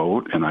can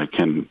vote and I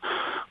can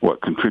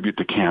contribute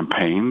to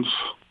campaigns,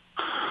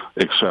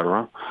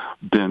 etc.,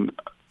 then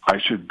I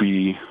should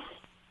be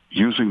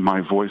using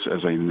my voice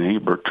as a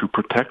neighbor to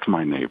protect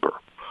my neighbor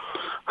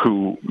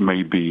who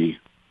may be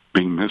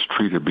being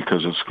mistreated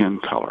because of skin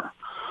color.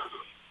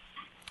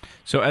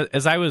 So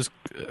as I was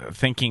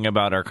thinking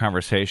about our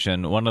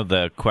conversation, one of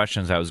the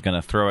questions I was going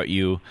to throw at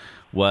you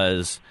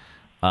was,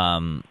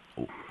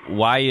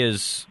 why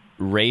is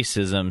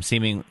racism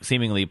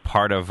seemingly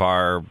part of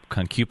our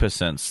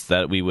concupiscence,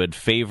 that we would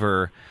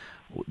favor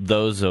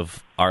those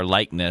of our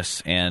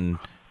likeness and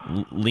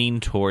lean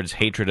towards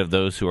hatred of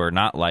those who are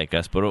not like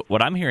us? But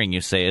what I'm hearing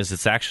you say is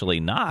it's actually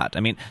not. I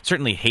mean,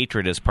 certainly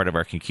hatred is part of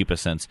our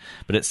concupiscence,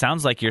 but it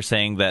sounds like you're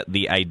saying that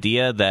the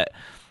idea that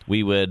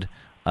we would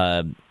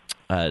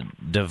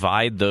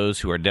divide those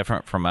who are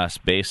different from us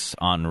based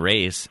on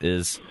race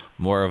is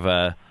more of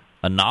a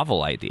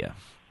novel idea.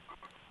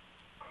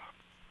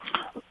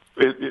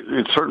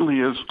 It certainly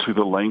is to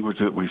the language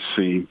that we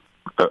see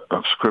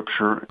of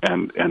Scripture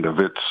and of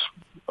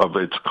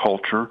its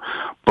culture,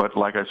 but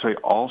like I say,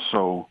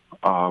 also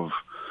of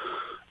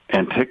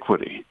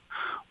antiquity,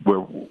 where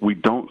we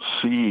don't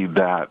see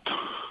that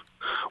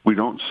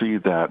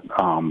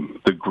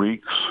the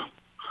Greeks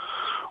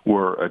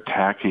were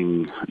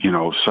attacking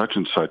such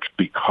and such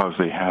because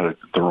they had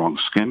the wrong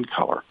skin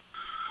color.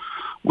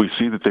 We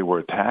see that they were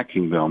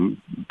attacking them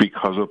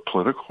because of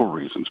political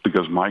reasons,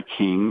 because my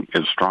king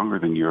is stronger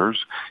than yours,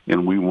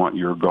 and we want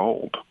your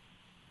gold.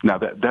 Now,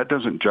 that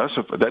doesn't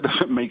justify, that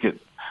doesn't make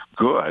it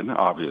good,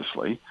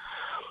 obviously,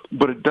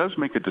 but it does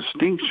make a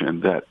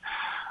distinction that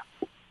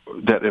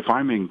if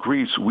I'm in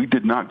Greece, we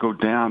did not go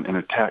down and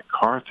attack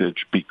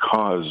Carthage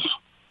because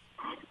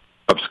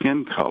of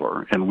skin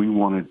color, and we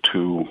wanted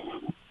to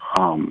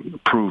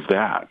prove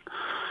that.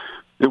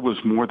 It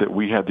was more that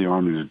we had the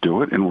army to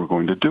do it, and we're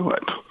going to do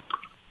it.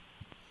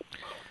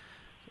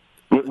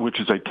 Which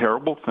is a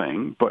terrible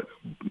thing, but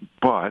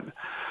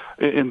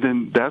and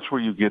then that's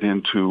where you get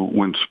into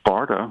when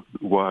Sparta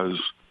was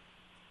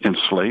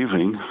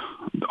enslaving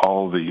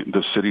all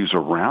the cities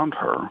around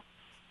her.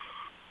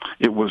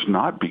 It was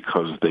not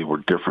because they were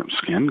different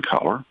skin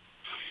color.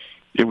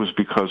 It was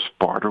because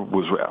Sparta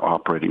was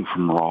operating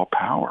from raw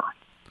power.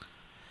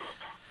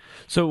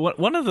 So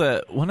one of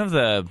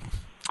the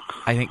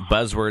I think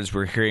buzzwords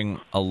we're hearing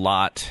a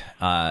lot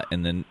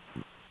in the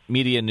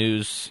media,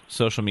 news,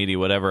 social media,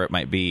 whatever it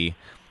might be,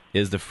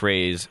 is the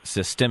phrase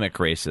systemic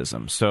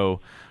racism. So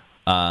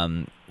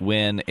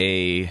when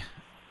a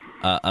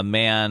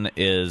man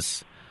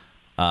is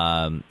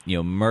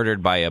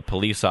murdered by a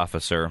police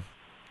officer,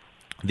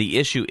 the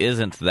issue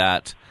isn't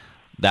that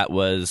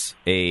was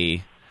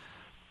a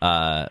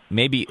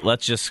maybe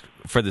let's just,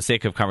 for the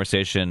sake of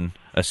conversation,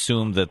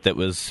 assume that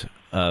was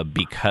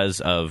because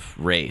of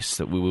race,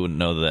 that we wouldn't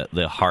know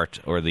the heart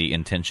or the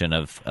intention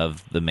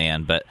of the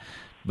man, but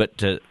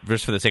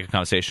just for the sake of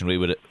conversation, we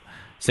would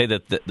say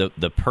that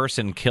the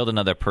person killed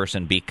another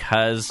person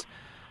because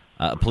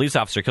a police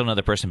officer killed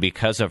another person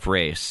because of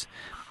race.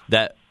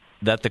 That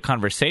the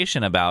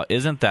conversation about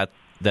isn't that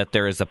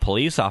there is a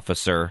police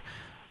officer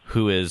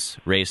who is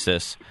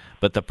racist,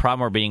 but the problem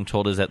we're being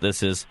told is that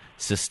this is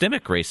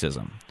systemic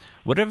racism.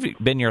 What have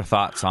been your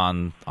thoughts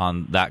on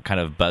that kind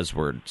of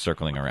buzzword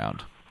circling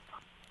around?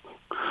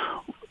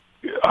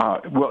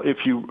 Well,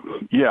 if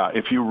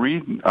you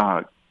read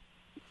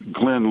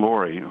Glenn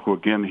Laurie, who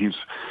again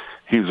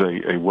he's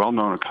a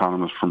well-known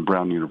economist from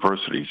Brown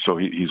University, so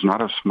he's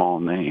not a small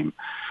name,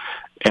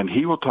 and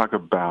he will talk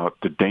about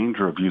the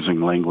danger of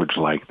using language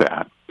like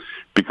that,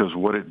 because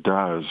what it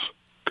does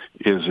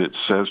is it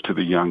says to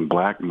the young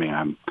black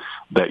man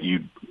that you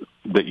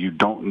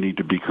don't need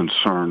to be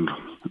concerned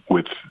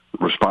with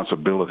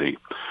responsibility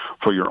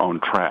for your own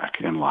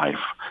track in life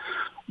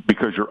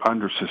because you're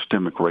under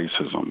systemic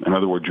racism. In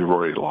other words, you've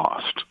already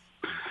lost.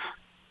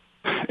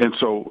 And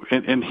so,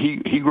 and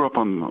he grew up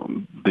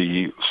on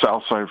the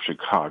south side of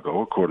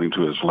Chicago, according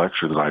to his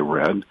lecture that I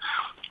read.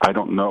 I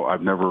don't know.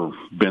 I've never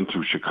been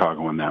through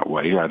Chicago in that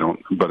way.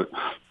 But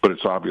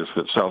it's obvious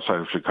that south side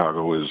of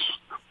Chicago is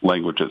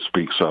language that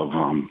speaks of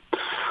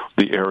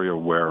the area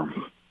where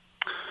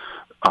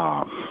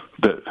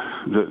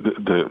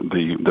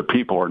the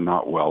people are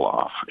not well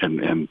off,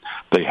 and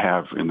they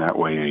have in that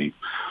way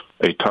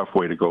a tough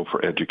way to go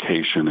for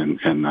education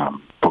and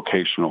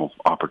vocational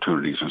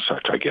opportunities and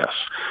such, I guess.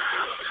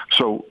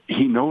 So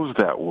he knows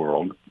that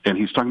world, and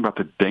he's talking about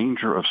the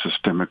danger of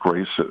systemic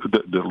racism,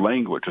 the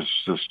language of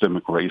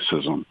systemic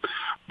racism,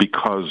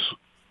 because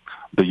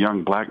the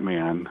young black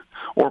man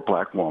or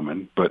black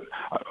woman, but if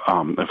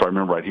I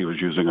remember right, he was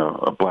using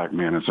a black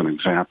man as an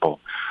example,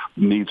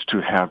 needs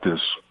to have this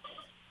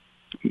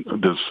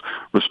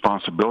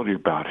responsibility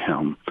about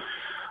him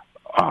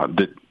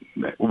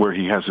where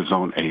he has his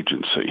own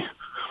agency.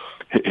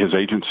 His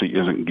agency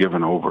isn't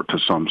given over to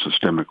some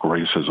systemic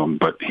racism,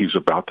 but he's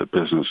about the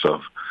business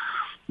of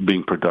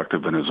being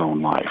productive in his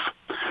own life.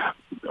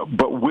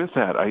 But with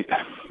that,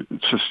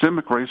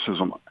 systemic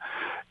racism,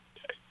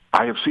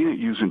 I have seen it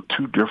used in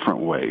two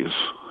different ways,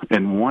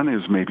 and one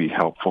is maybe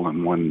helpful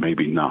and one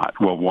maybe not.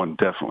 Well, one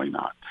definitely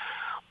not.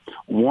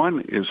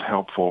 One is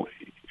helpful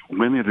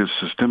when it is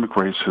systemic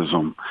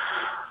racism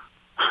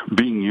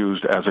being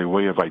used as a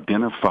way of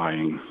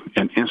identifying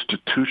an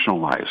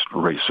institutionalized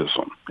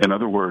racism. In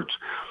other words,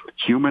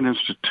 human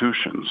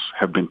institutions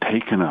have been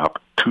taken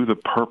up to the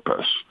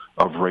purpose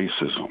of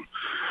racism.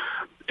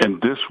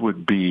 And this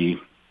would be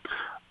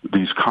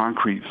these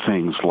concrete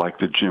things like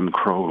the Jim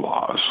Crow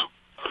laws,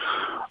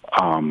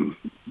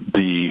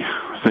 the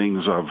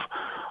things of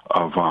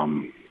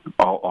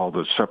all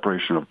the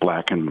separation of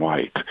black and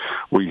white,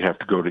 where you have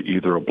to go to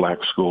either a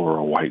black school or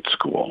a white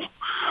school.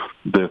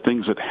 The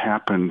things that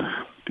happened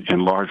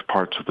in large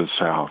parts of the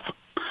South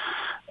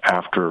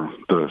after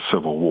the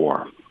Civil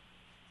War.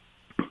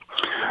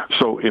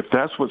 So if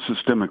that's what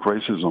systemic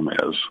racism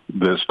is,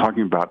 this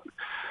talking about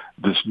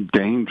this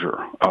danger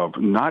of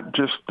not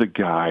just the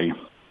guy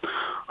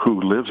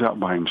who lives out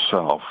by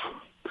himself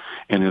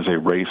and is a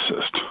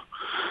racist.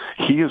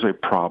 He is a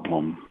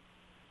problem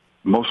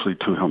mostly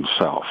to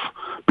himself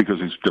because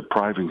he's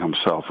depriving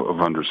himself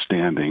of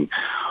understanding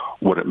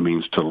what it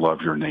means to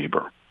love your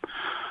neighbor.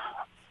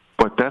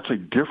 But that's a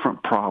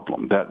different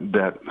problem.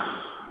 That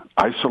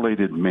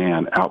isolated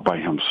man out by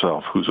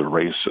himself who's a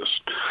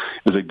racist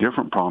is a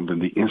different problem than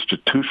the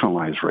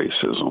institutionalized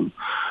racism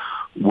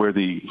where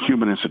the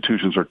human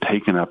institutions are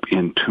taken up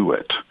into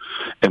it.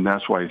 And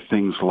that's why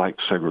things like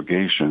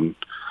segregation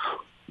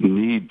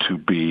need to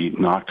be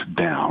knocked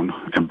down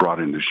and brought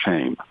into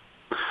shame.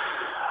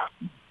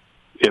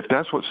 If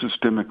that's what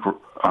systemic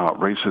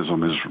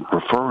racism is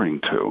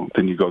referring to,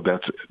 then you go,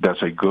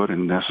 that's a good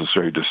and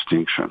necessary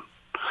distinction.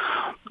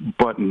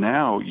 But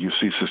now you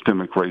see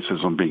systemic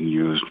racism being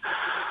used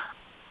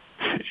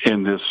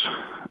in this,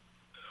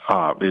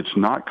 it's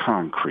not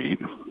concrete,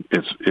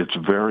 it's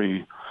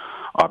very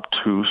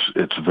obtuse,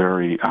 it's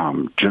very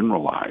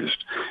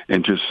generalized,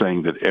 and just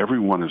saying that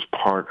everyone is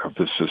part of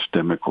this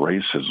systemic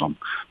racism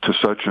to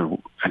such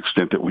an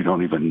extent that we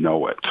don't even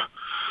know it.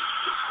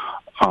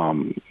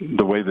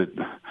 The way that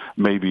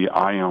maybe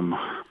I'm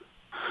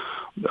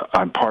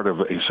part of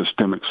a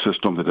systemic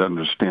system that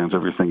understands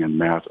everything in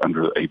math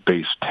under a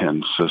base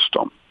 10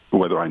 system,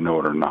 whether I know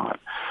it or not.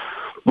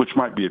 which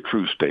might be a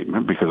true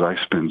statement because I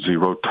spend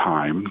zero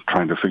time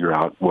trying to figure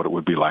out what it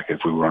would be like if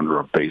we were under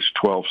a base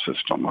 12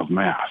 system of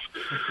math.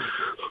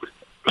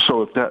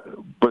 So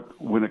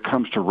but when it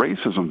comes to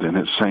racism, then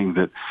it's saying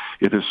that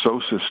it is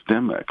so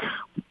systemic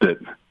that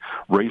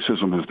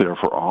racism is there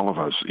for all of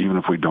us, even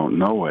if we don't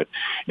know it.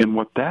 And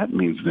what that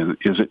means then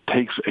is it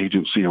takes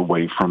agency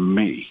away from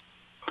me,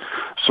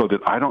 so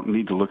that I don't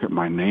need to look at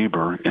my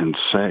neighbor and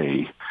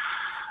say,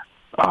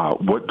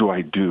 what do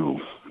I do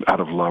out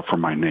of love for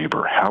my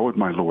neighbor? How would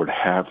my Lord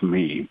have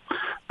me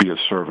be a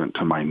servant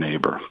to my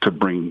neighbor, to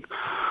bring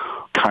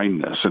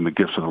kindness and the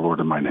gifts of the Lord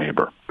to my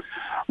neighbor?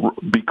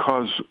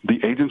 Because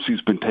the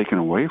agency's been taken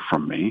away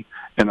from me,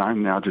 and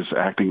I'm now just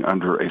acting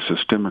under a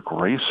systemic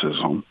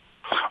racism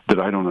that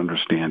I don't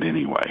understand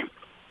anyway.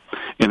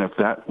 And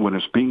when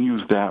it's being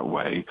used that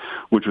way,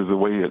 which is the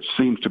way it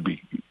seems to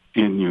be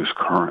in use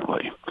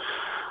currently,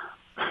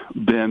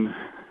 then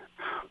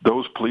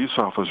those police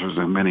officers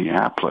in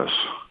Minneapolis,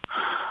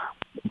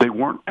 they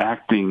weren't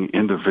acting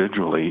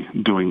individually,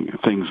 doing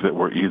things that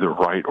were either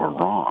right or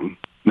wrong.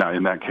 Now,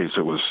 in that case,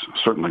 it was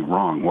certainly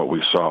wrong what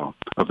we saw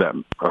of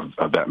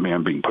that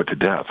man being put to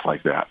death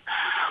like that.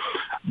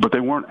 But they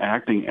weren't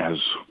acting as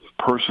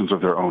persons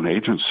of their own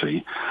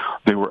agency.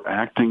 They were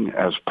acting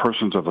as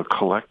persons of a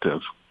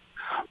collective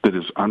that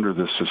is under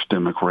this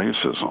systemic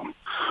racism,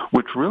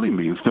 which really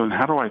means, then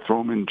how do I throw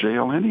them in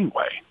jail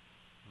anyway?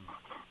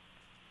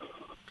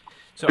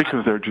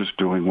 Because they're just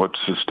doing what's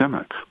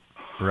systemic.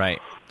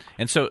 Right.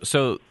 And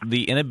so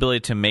the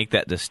inability to make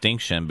that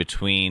distinction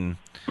between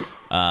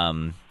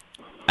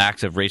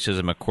acts of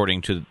racism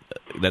according to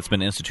that's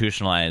been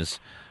institutionalized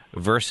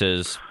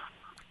versus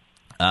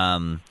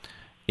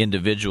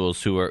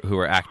individuals who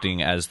are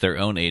acting as their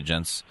own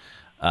agents,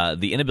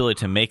 the inability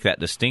to make that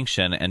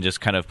distinction and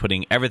just kind of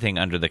putting everything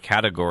under the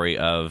category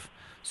of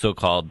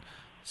so-called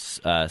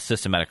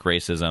systematic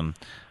racism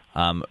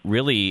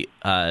really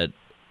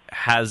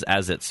has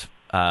as its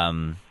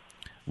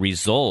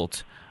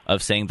result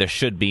of saying there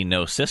should be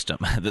no system,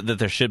 that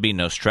there should be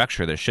no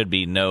structure, there should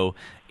be no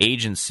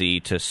agency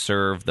to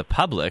serve the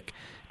public,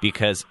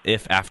 because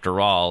if, after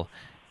all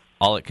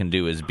it can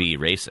do is be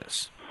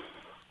racist.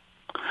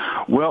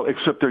 Well,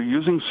 except they're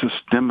using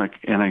systemic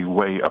in a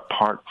way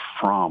apart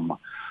from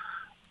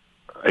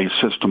a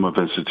system of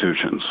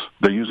institutions.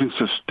 They're using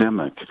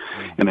systemic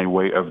in a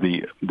way of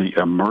the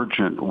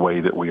emergent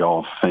way that we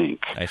all think.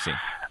 I see.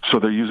 So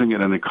they're using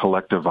it in a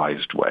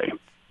collectivized way.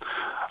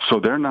 So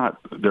they're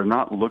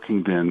not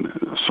looking then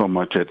so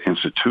much at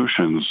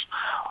institutions,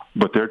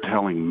 but they're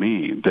telling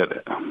me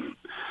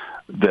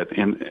that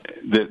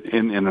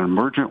in an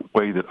emergent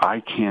way that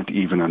I can't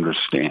even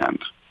understand,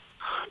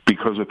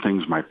 because of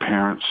things my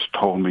parents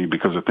told me,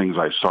 because of things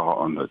I saw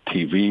on the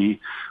TV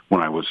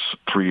when I was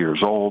 3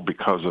 years old,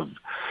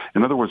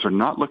 in other words, they're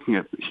not looking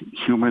at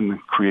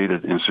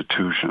human-created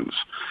institutions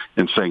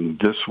and saying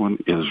this one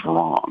is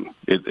wrong.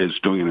 It is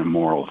doing an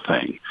immoral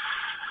thing.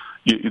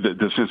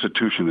 This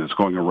institution is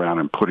going around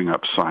and putting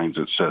up signs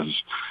that says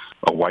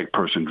a white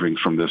person drinks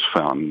from this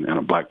fountain and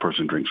a black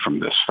person drinks from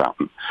this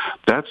fountain.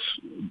 That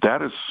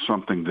is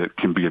something that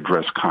can be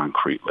addressed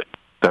concretely.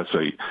 That's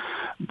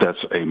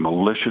a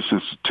malicious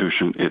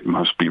institution. It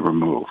must be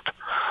removed.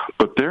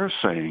 But they're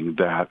saying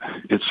that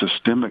it's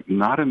systemic,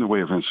 not in the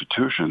way of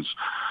institutions,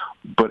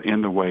 but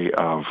in the way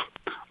of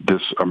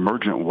this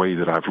emergent way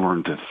that I've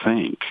learned to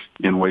think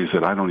in ways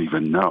that I don't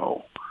even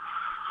know.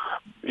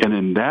 And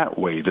in that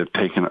way, they've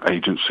taken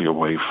agency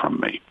away from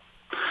me.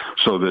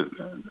 So that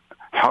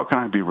how can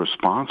I be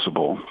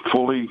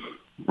fully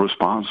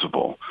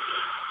responsible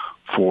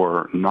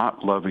for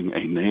not loving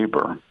a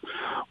neighbor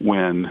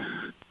when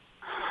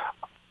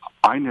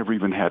I never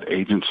even had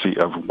agency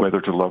of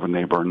whether to love a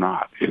neighbor or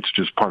not? It's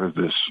just part of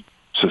this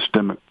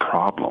systemic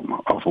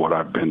problem of what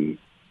I've been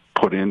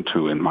put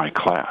into in my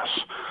class.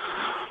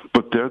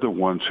 But they're the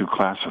ones who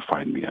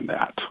classified me in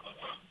that.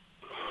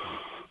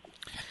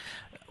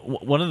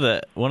 One of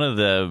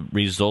the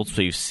results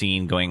we've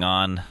seen going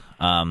on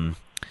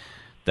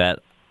that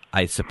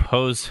I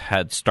suppose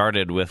had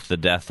started with the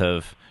death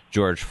of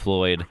George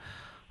Floyd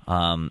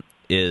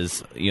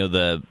is,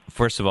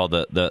 first of all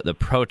the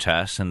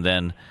protests, and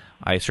then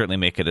I certainly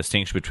make a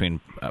distinction between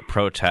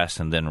protests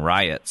and then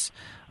riots.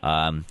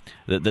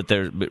 That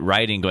there's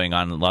rioting going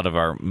on in a lot of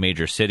our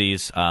major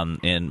cities.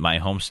 In my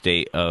home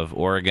state of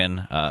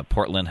Oregon,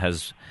 Portland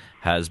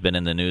has been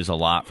in the news a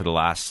lot for the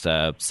last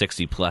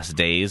 60-plus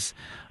days.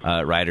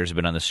 Rioters have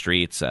been on the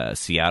streets.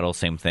 Seattle,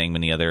 same thing,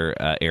 many other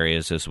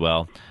areas as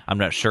well. I'm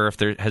not sure if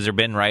has there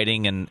been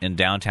rioting in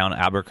downtown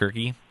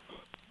Albuquerque?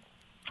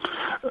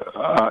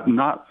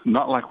 Not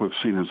like we've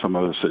seen in some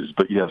other cities,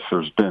 but yes,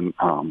 there's been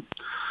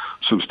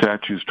some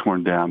statues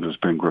torn down. There's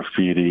been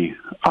graffiti.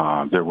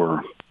 There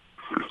were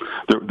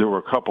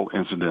a couple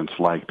incidents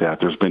like that.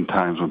 There's been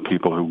times when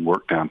people who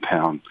work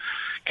downtown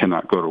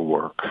cannot go to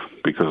work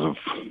because of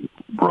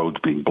roads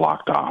being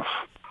blocked off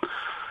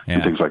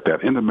and things like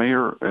that. And the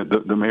mayor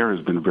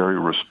has been very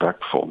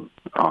respectful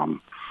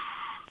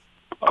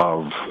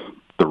of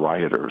the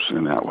rioters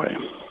in that way.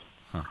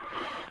 Huh.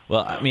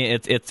 Well, I mean,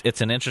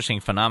 it's an interesting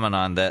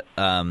phenomenon that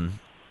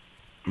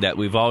that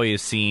we've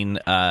always seen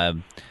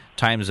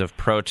times of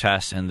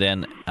protests, and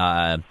then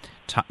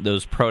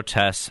those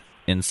protests,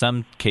 in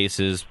some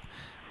cases,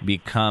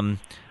 become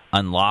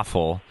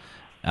unlawful.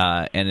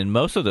 And in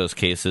most of those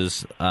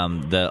cases,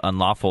 the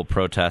unlawful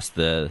protest,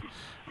 the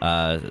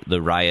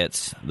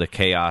riots, the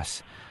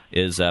chaos,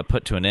 is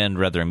put to an end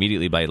rather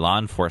immediately by law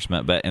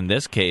enforcement. But in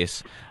this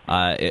case,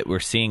 we're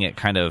seeing it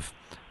kind of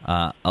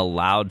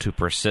allowed to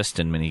persist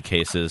in many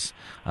cases,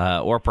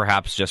 or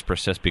perhaps just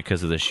persist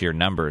because of the sheer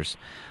numbers.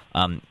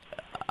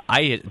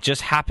 I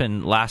just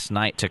happened last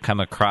night to come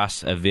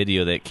across a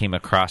video that came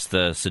across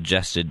the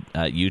suggested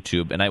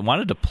YouTube, and I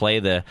wanted to play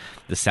the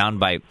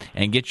soundbite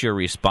and get your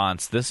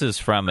response. This is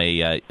from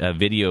a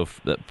video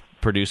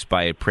produced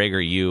by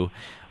PragerU,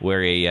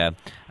 where a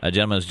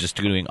gentleman was just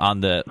doing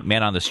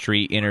man on the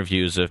street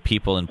interviews of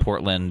people in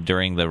Portland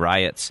during the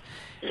riots,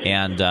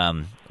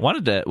 and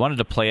wanted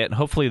to play it. And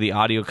hopefully the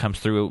audio comes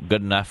through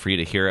good enough for you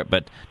to hear it,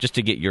 but just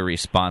to get your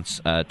response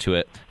to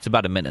it. It's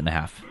about a minute and a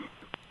half.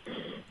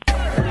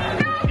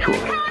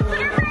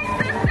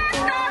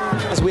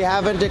 We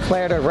haven't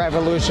declared a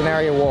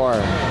revolutionary war.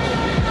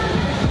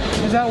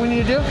 Is that what we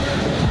need to do?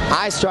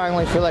 I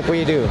strongly feel like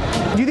we do.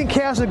 Do you think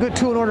chaos is a good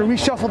tool in order to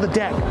reshuffle the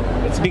deck?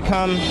 It's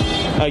become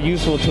a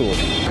useful tool.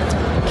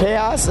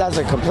 Chaos, that's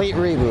a complete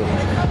reboot.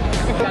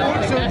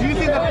 So do you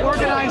think that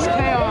organized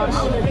chaos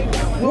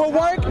will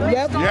work?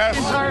 Yep.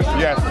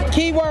 Yes.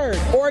 Keyword,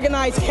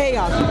 organized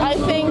chaos. I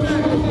think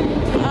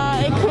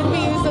it could be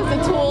used as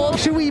a tool.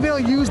 Should we be able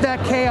to use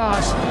that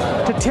chaos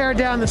to tear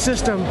down the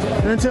system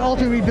and then to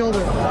ultimately rebuild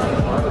it?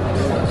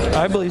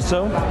 I believe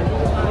so.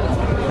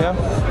 Yeah.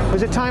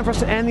 Is it time for us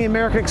to end the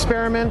American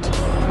experiment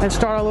and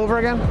start all over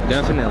again?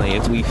 Definitely.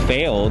 We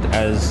failed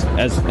as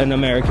an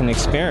American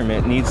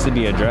experiment. Needs to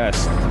be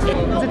addressed.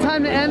 Is it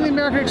time to end the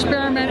American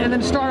experiment and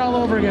then start all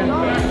over again?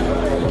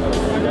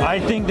 I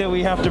think that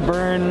we have to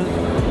burn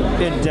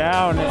it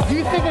down. Do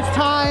you think it's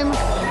time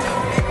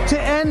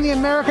to end the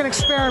American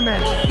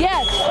experiment?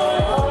 Yes.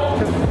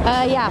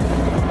 Yeah.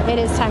 It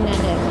is time to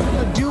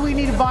end it. Do we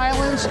need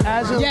violence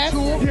as a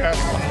tool?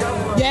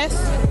 Yes.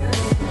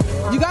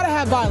 You gotta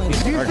have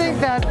violence. Do you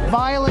think that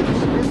violence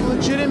is a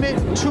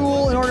legitimate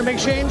tool in order to make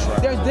change?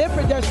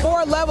 There's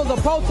 4 levels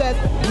of protest.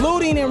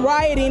 Looting and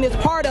rioting is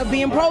part of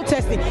being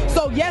protesting.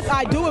 So yes,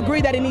 I do agree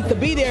that it needs to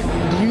be there.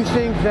 Do you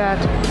think that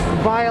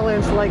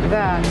violence like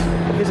that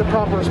is a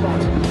proper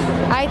response?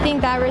 I think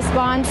that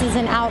response is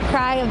an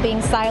outcry of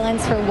being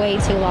silenced for way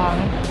too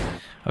long.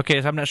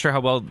 Okay, so I'm not sure how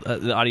well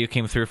the audio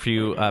came through for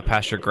you,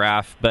 Pastor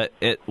Graff, but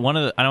I don't want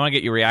to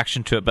get your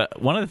reaction to it, but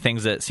one of the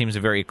things that seems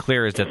very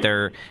clear is that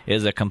there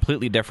is a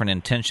completely different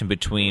intention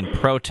between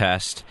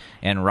protest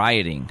and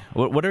rioting.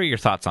 What are your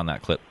thoughts on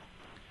that clip?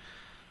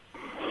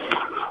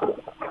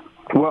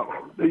 Well,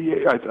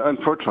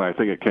 unfortunately, I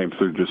think it came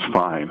through just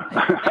fine.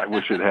 I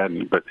wish it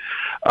hadn't, but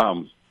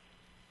I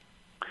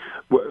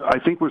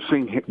think we're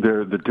seeing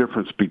the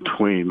difference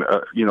between,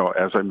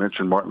 as I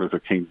mentioned, Martin Luther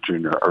King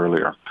Jr.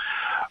 earlier,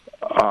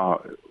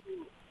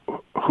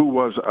 who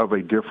was of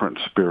a different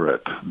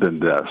spirit than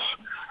this.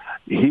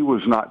 He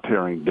was not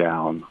tearing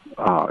down.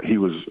 He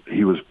was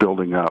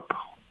building up.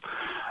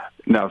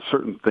 Now,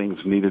 certain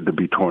things needed to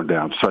be torn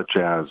down, such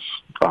as,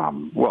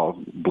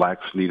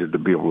 blacks needed to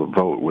be able to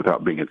vote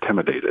without being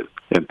intimidated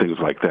and things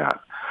like that.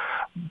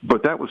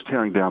 But that was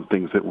tearing down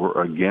things that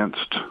were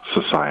against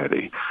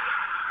society.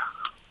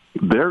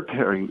 They're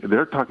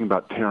talking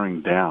about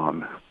tearing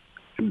down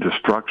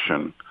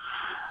destruction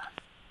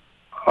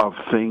of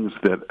things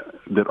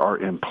that are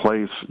in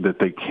place that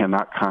they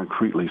cannot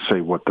concretely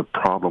say what the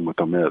problem with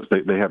them is.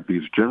 They have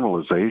these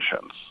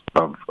generalizations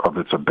of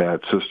it's a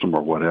bad system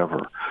or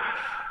whatever.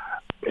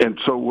 And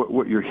so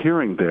what you're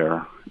hearing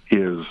there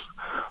is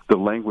the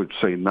language,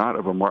 say, not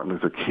of a Martin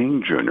Luther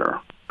King Jr.,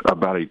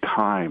 about a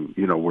time,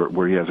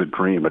 where he has a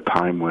dream, a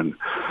time when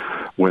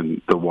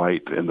the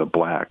white and the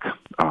black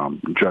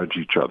judge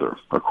each other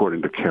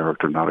according to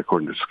character, not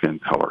according to skin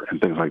color,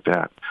 and things like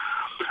that.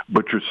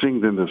 But you're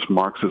seeing then this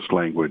Marxist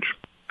language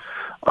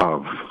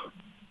of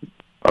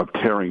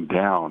tearing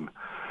down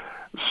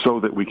so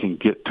that we can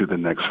get to the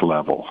next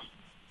level,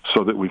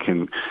 so that we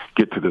can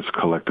get to this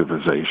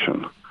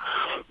collectivization.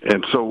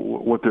 And so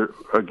what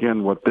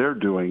they're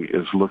doing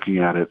is looking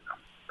at it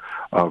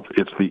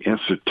it's the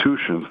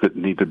institutions that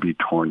need to be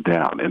torn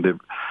down. And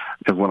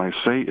when I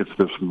say it's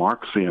this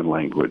Marxian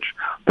language,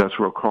 that's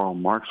where Karl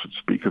Marx would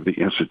speak of the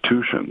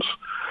institutions.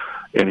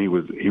 And he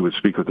would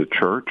speak of the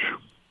church,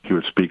 he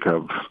would speak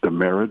of the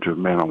marriage of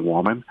man and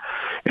woman,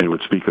 and he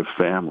would speak of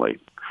family.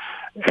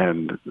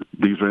 And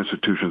these are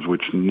institutions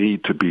which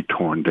need to be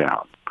torn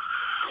down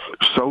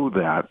so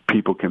that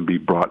people can be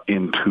brought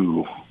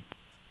into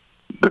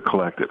the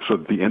collective, so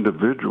that the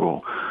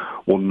individual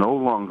will no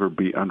longer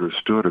be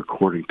understood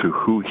according to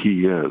who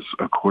he is,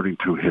 according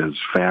to his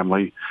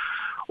family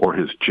or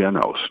his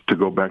genos. To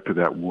go back to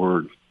that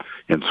word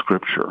in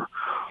Scripture,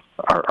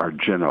 our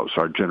genos,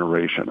 our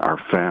generation, our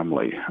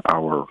family,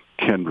 our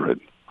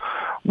kindred.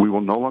 We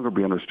will no longer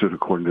be understood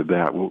according to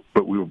that,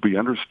 but we will be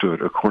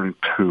understood according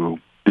to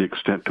the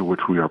extent to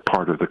which we are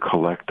part of the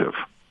collective.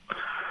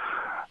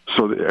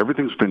 So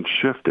everything's been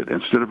shifted.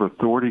 Instead of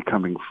authority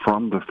coming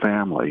from the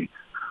family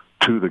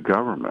to the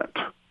government,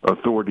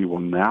 authority will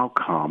now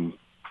come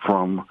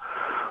from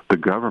the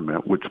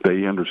government, which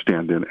they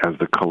understand in as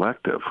the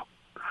collective,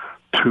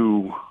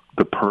 to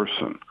the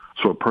person.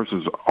 So a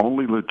person is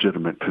only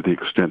legitimate to the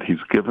extent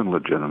he's given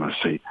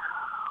legitimacy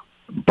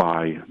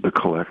by the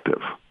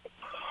collective.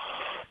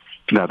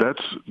 Now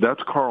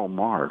that's Karl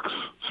Marx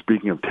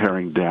speaking of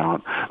tearing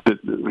down. That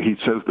he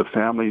says the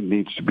family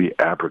needs to be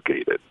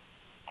abrogated.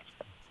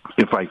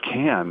 If I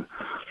can,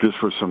 just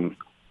for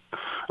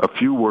a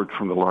few words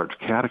from the Large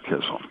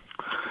Catechism,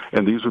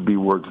 and these would be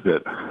words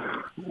that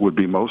would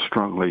be most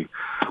strongly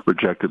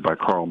rejected by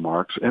Karl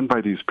Marx and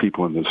by these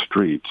people in the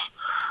streets.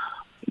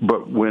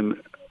 But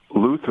when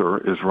Luther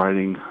is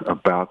writing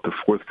about the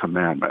fourth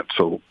commandment,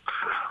 so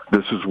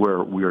this is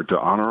where we are to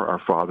honor our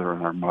father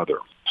and our mother.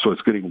 So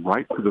it's getting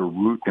right to the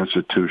root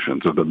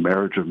institutions of the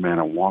marriage of man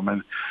and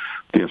woman,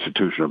 the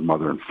institution of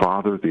mother and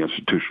father, the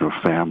institution of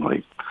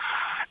family.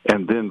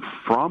 And then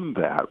from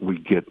that, we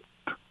get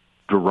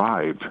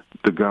derived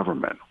the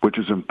government, which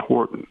is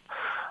important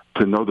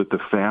to know that the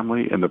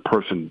family and the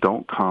person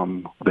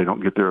they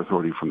don't get their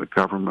authority from the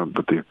government,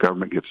 but the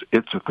government gets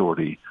its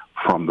authority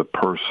from the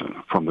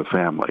person, from the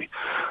family.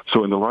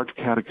 So in the Large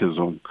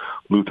Catechism,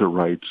 Luther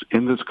writes,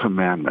 in this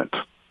commandment,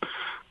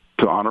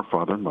 to honor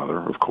father and mother,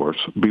 of course,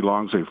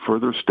 belongs a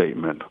further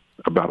statement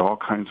about all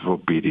kinds of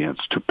obedience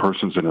to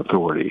persons in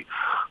authority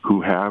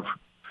who have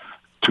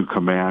to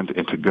command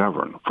and to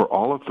govern. For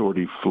all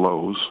authority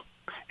flows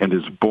and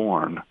is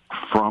born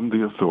from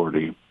the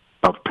authority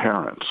of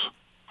parents.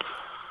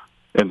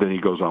 And then he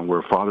goes on, where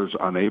a father is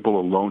unable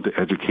alone to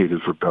educate his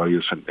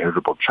rebellious and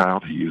irritable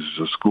child, he uses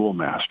a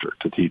schoolmaster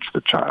to teach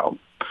the child,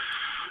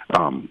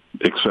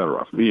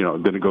 etc.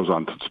 Then it goes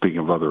on to speaking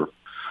of other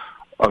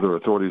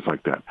authorities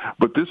like that.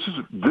 But this is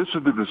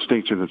the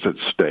distinction that's at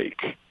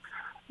stake,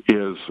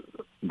 is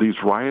these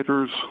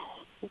rioters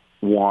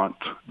want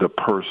the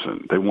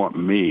person, they want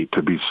me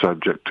to be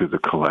subject to the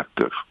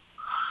collective,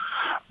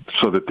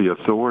 so that the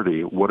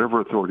authority,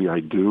 whatever authority I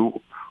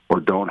do or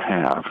don't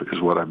have,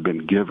 is what I've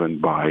been given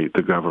by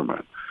the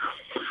government.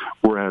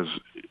 Whereas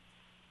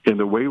in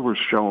the way we're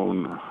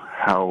shown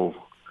how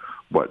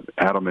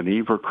Adam and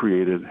Eve are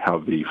created, how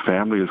the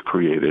family is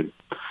created,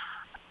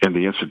 and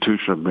the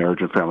institution of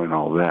marriage and family and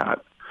all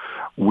that,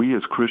 we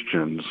as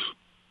Christians,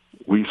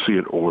 we see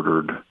it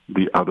ordered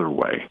the other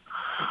way.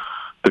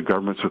 The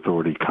government's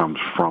authority comes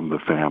from the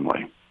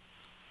family.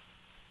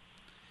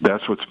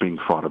 That's what's being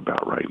fought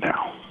about right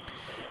now.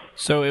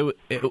 So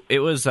it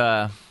was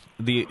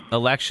the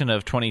election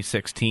of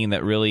 2016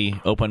 that really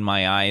opened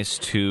my eyes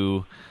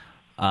to,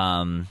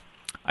 I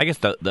guess,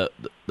 the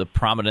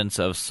prominence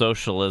of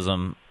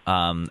socialism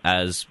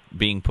as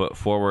being put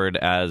forward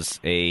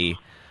as a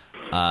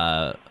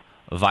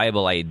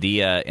viable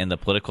idea in the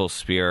political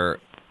sphere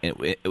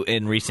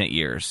in recent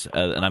years.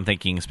 And I'm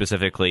thinking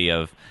specifically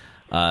of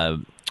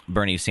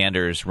Bernie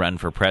Sanders' run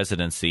for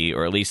presidency,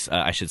 or at least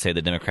I should say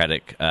the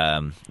Democratic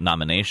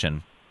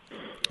nomination.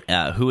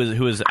 Who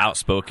is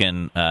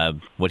outspoken,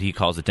 what he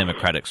calls a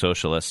democratic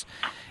socialist,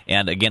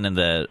 and again in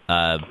the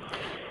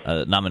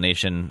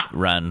nomination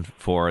run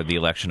for the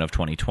election of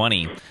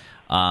 2020.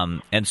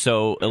 And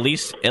so, at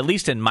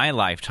least in my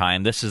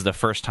lifetime, this is the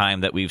first time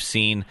that we've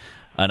seen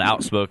an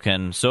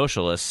outspoken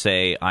socialist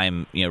say,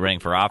 "I'm running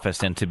for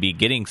office," and to be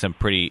getting some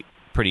pretty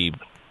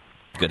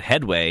good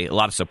headway, a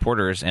lot of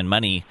supporters and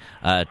money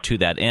to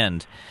that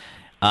end.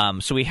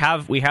 So we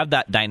have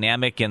that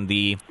dynamic in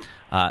the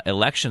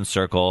election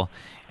circle.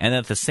 And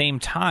at the same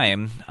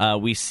time,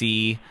 we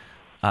see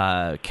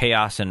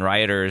chaos and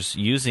rioters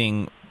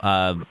using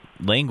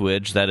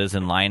language that is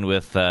in line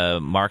with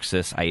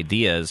Marxist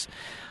ideas.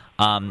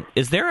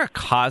 Is there a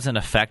cause and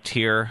effect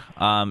here?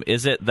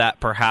 Is it that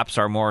perhaps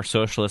our more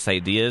socialist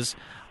ideas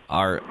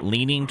are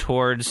leaning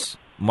towards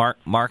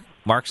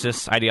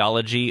Marxist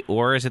ideology,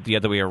 or is it the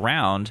other way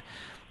around,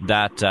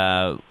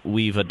 that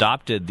we've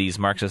adopted these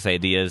Marxist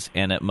ideas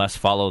and it must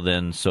follow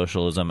then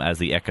socialism as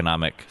the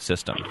economic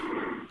system?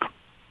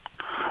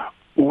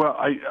 Well,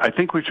 I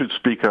think we should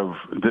speak of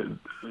the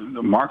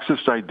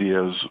Marxist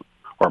ideas,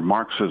 or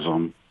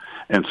Marxism,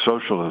 and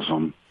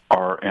socialism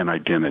are an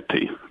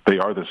identity. They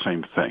are the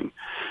same thing.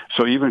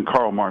 So even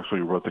Karl Marx,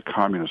 when he wrote the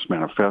Communist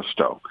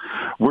Manifesto,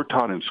 we're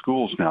taught in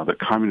schools now that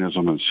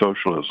communism and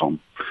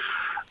socialism,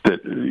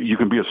 that you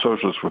can be a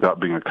socialist without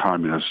being a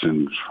communist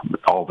and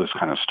all this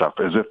kind of stuff,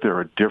 as if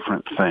they're a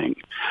different thing.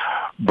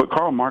 But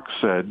Karl Marx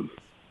said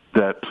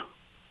that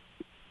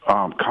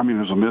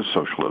communism is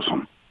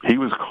socialism. He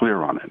was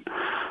clear on it.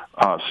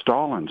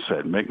 Stalin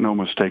said, make no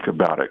mistake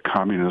about it,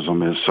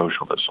 communism is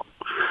socialism.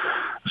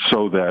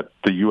 So that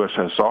the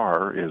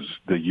USSR is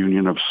the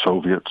Union of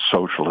Soviet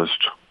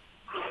Socialist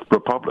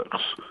Republics.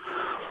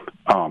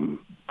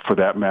 For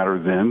that matter,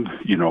 then,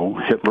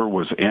 Hitler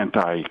was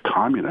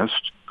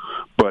anti-communist,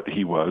 but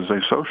he was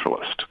a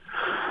socialist.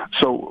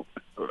 So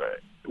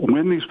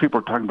when these people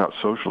are talking about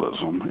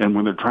socialism and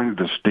when they're trying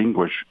to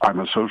distinguish, I'm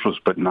a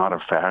socialist but not a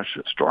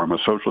fascist, or I'm a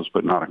socialist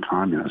but not a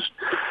communist,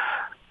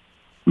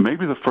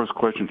 maybe the first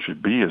question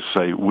should be is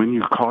say, when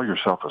you call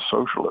yourself a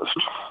socialist,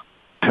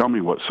 tell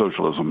me what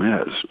socialism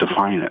is.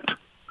 Define it.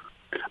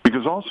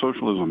 Because all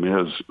socialism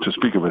is, to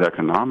speak of it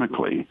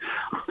economically,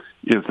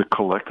 is the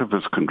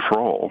collectivist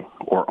control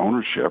or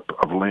ownership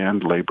of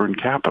land, labor, and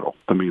capital,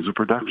 the means of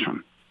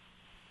production.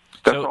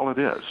 That's all it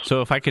is.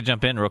 So if I could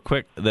jump in real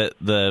quick,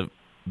 the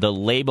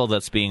label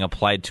that's being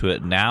applied to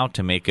it now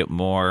to make it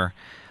more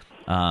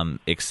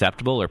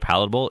acceptable or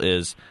palatable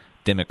is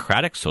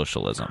democratic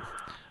socialism,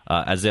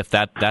 as if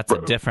that's a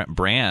different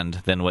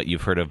brand than what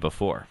you've heard of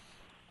before.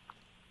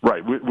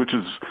 Right, which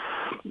is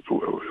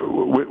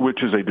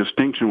a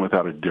distinction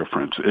without a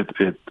difference.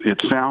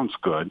 It sounds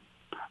good.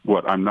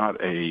 I'm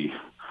not a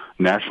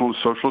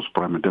nationalist socialist,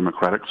 but I'm a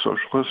democratic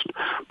socialist.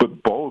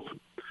 But both,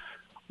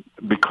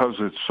 because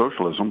it's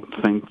socialism,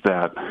 think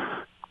that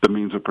the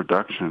means of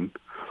production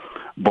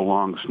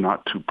belongs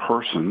not to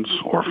persons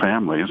or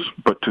families,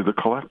 but to the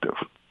collective.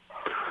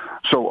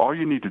 So all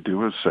you need to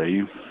do is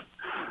say,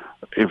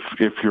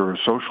 if you're a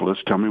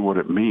socialist, tell me what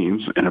it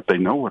means. And if they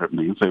know what it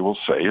means, they will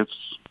say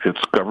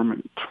it's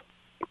government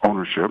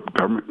ownership,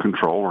 government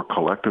control, or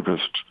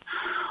collectivist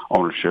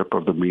ownership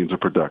of the means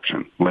of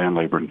production, land,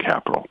 labor, and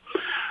capital.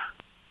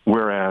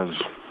 Whereas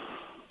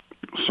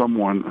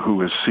someone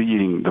who is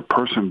seeing the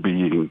person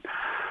being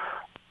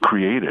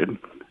created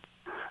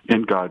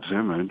in God's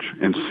image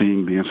and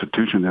seeing the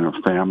institution then of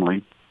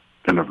family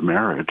and of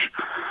marriage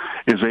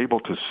is able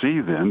to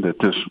see then that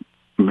this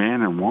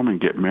man and woman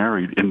get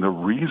married, and the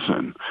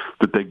reason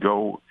that they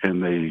go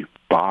and they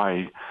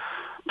buy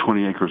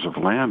 20 acres of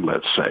land,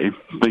 let's say,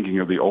 thinking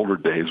of the older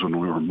days when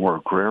we were more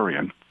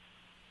agrarian,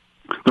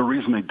 the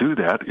reason they do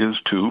that is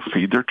to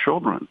feed their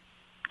children,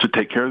 to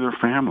take care of their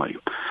family.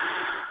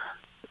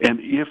 And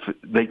if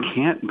they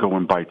can't go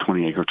and buy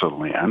 20 acres of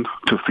land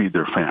to feed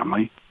their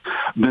family,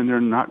 then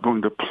they're not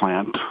going to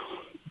plant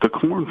the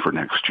corn for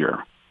next year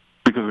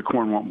because the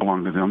corn won't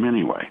belong to them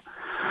anyway.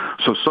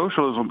 So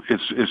socialism,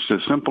 it's as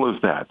simple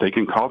as that. They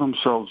can call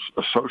themselves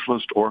a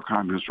socialist or a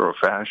communist or a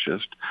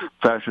fascist,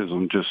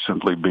 fascism just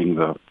simply being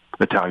the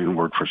Italian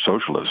word for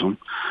socialism.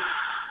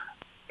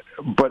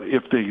 But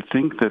if they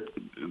think that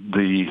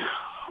the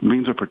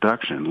means of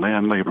production,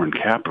 land, labor, and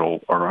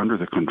capital, are under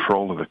the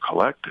control of the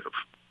collective,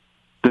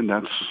 then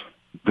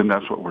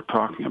that's what we're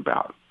talking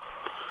about.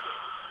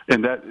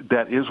 And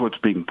that is what's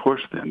being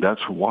pushed then.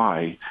 That's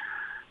why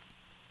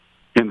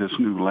in this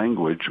new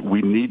language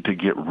we need to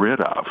get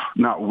rid of,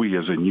 not we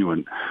as in you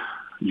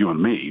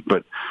and me,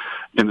 but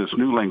in this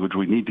new language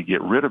we need to get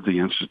rid of the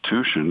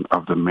institution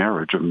of the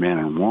marriage of man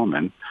and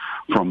woman,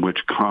 from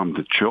which come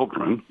the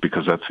children,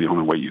 because that's the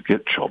only way you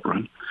get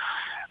children,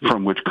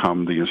 from which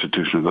come the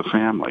institution of the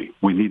family.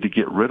 We need to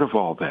get rid of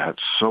all that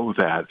so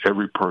that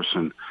every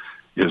person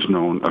is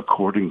known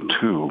according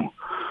to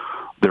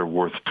their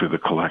worth to the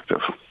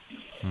collective.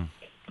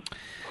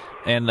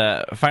 And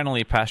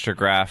finally, Pastor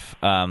Graff,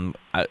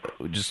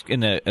 just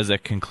as a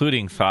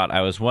concluding thought,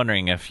 I was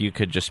wondering if you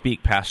could just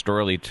speak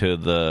pastorally to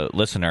the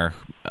listener.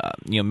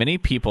 Many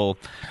people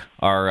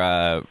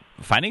are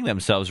finding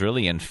themselves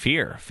really in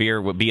fear.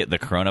 Fear, be it the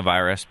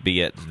coronavirus,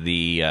 be it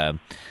the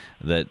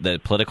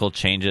political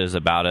changes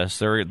about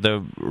us, or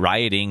the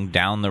rioting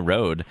down the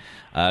road.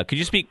 Could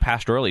you speak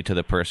pastorally to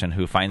the person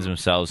who finds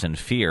themselves in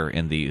fear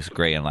in these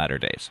gray and latter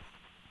days?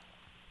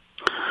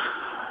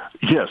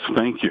 Yes,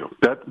 thank you.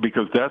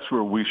 Because that's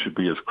where we should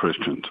be as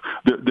Christians.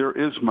 There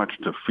is much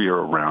to fear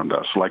around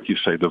us. Like you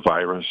say, the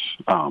virus,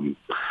 the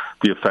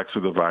effects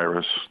of the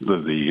virus,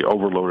 the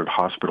overloaded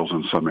hospitals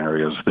in some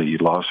areas, the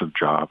loss of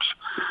jobs,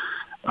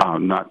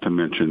 not to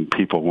mention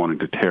people wanting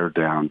to tear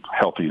down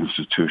healthy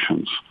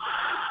institutions.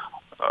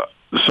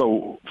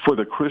 So for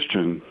the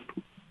Christian,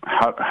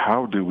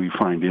 how do we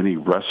find any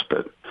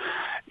respite?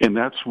 And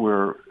that's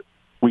where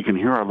we can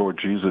hear our Lord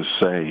Jesus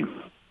say,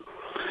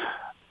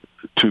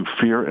 to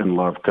fear and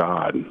love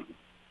God.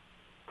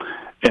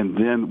 And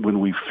then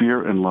when we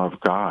fear and love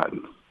God,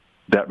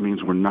 that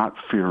means we're not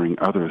fearing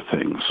other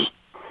things.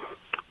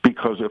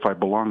 Because if I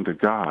belong to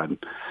God,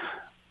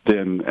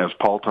 then as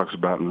Paul talks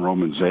about in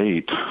Romans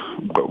 8,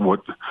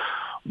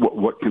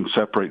 what can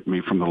separate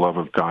me from the love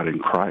of God in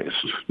Christ?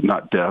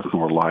 Not death,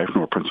 nor life,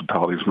 nor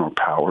principalities, nor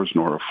powers,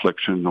 nor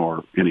affliction,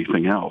 nor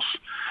anything else.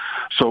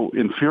 So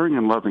in fearing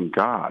and loving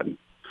God,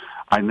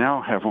 I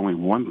now have only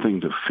one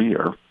thing to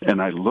fear,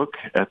 and I look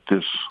at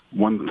this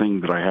one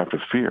thing that I have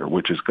to fear,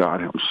 which is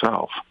God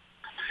himself.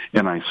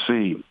 And I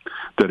see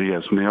that he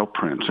has nail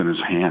prints in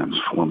his hands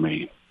for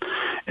me.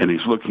 And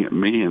he's looking at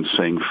me and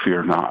saying,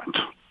 fear not.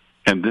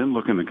 And then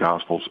look in the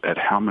Gospels at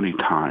how many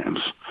times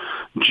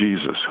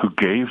Jesus, who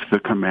gave the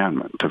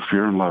commandment to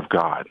fear and love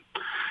God,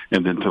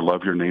 and then to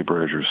love your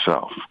neighbor as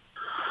yourself,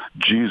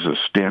 Jesus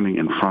standing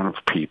in front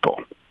of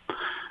people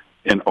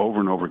and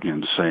over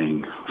again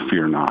saying,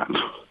 fear not.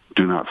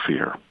 Do not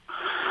fear.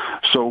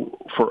 So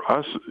for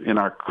us in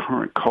our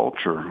current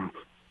culture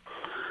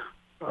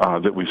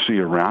that we see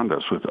around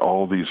us with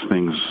all these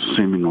things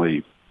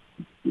seemingly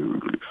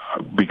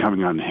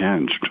becoming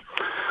unhinged,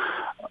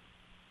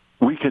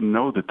 we can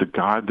know that the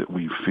God that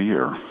we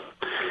fear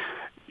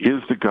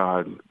is the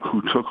God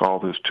who took all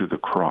this to the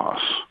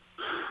cross.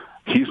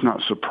 He's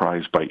not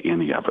surprised by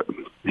any of it.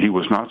 He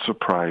was not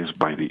surprised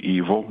by the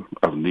evil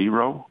of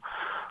Nero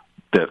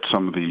that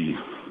some of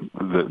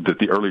that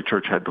the early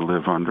church had to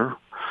live under.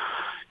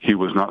 He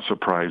was not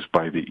surprised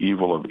by the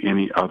evil of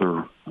any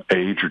other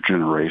age or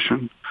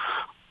generation,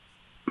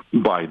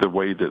 by the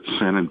way that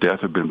sin and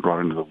death have been brought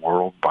into the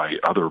world by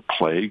other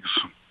plagues,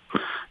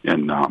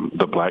 and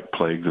the Black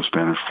Plague, the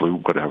Spanish flu,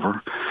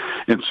 whatever.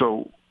 And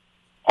so,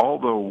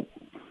 although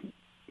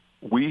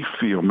we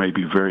feel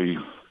maybe very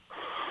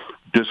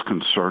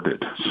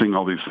disconcerted seeing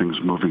all these things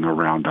moving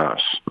around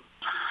us,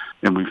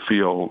 and we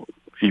feel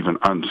even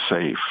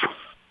unsafe,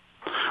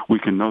 we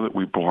can know that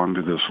we belong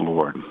to this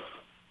Lord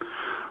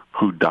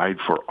who died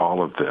for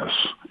all of this.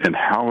 And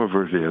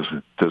however it is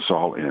that this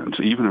all ends,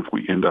 even if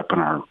we end up in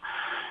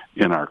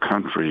our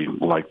country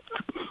like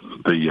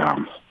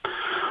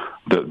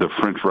the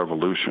French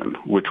Revolution,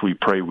 which we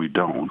pray we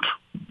don't,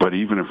 but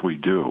even if we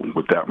do,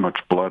 with that much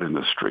blood in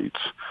the streets,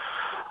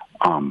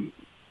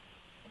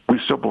 we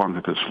still belong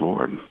to this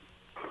Lord.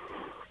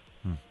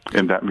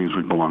 And that means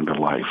we belong to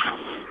life.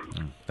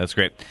 That's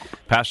great.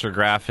 Pastor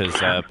Graff is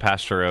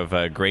pastor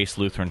of Grace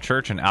Lutheran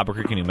Church in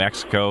Albuquerque, New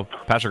Mexico.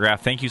 Pastor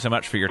Graff, thank you so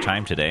much for your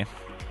time today.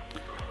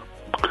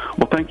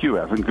 Well, thank you,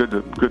 Evan. Good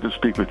to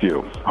speak with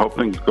you. Hope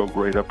things go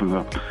great up in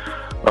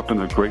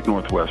the great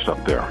Northwest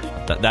up there.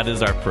 That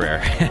is our prayer.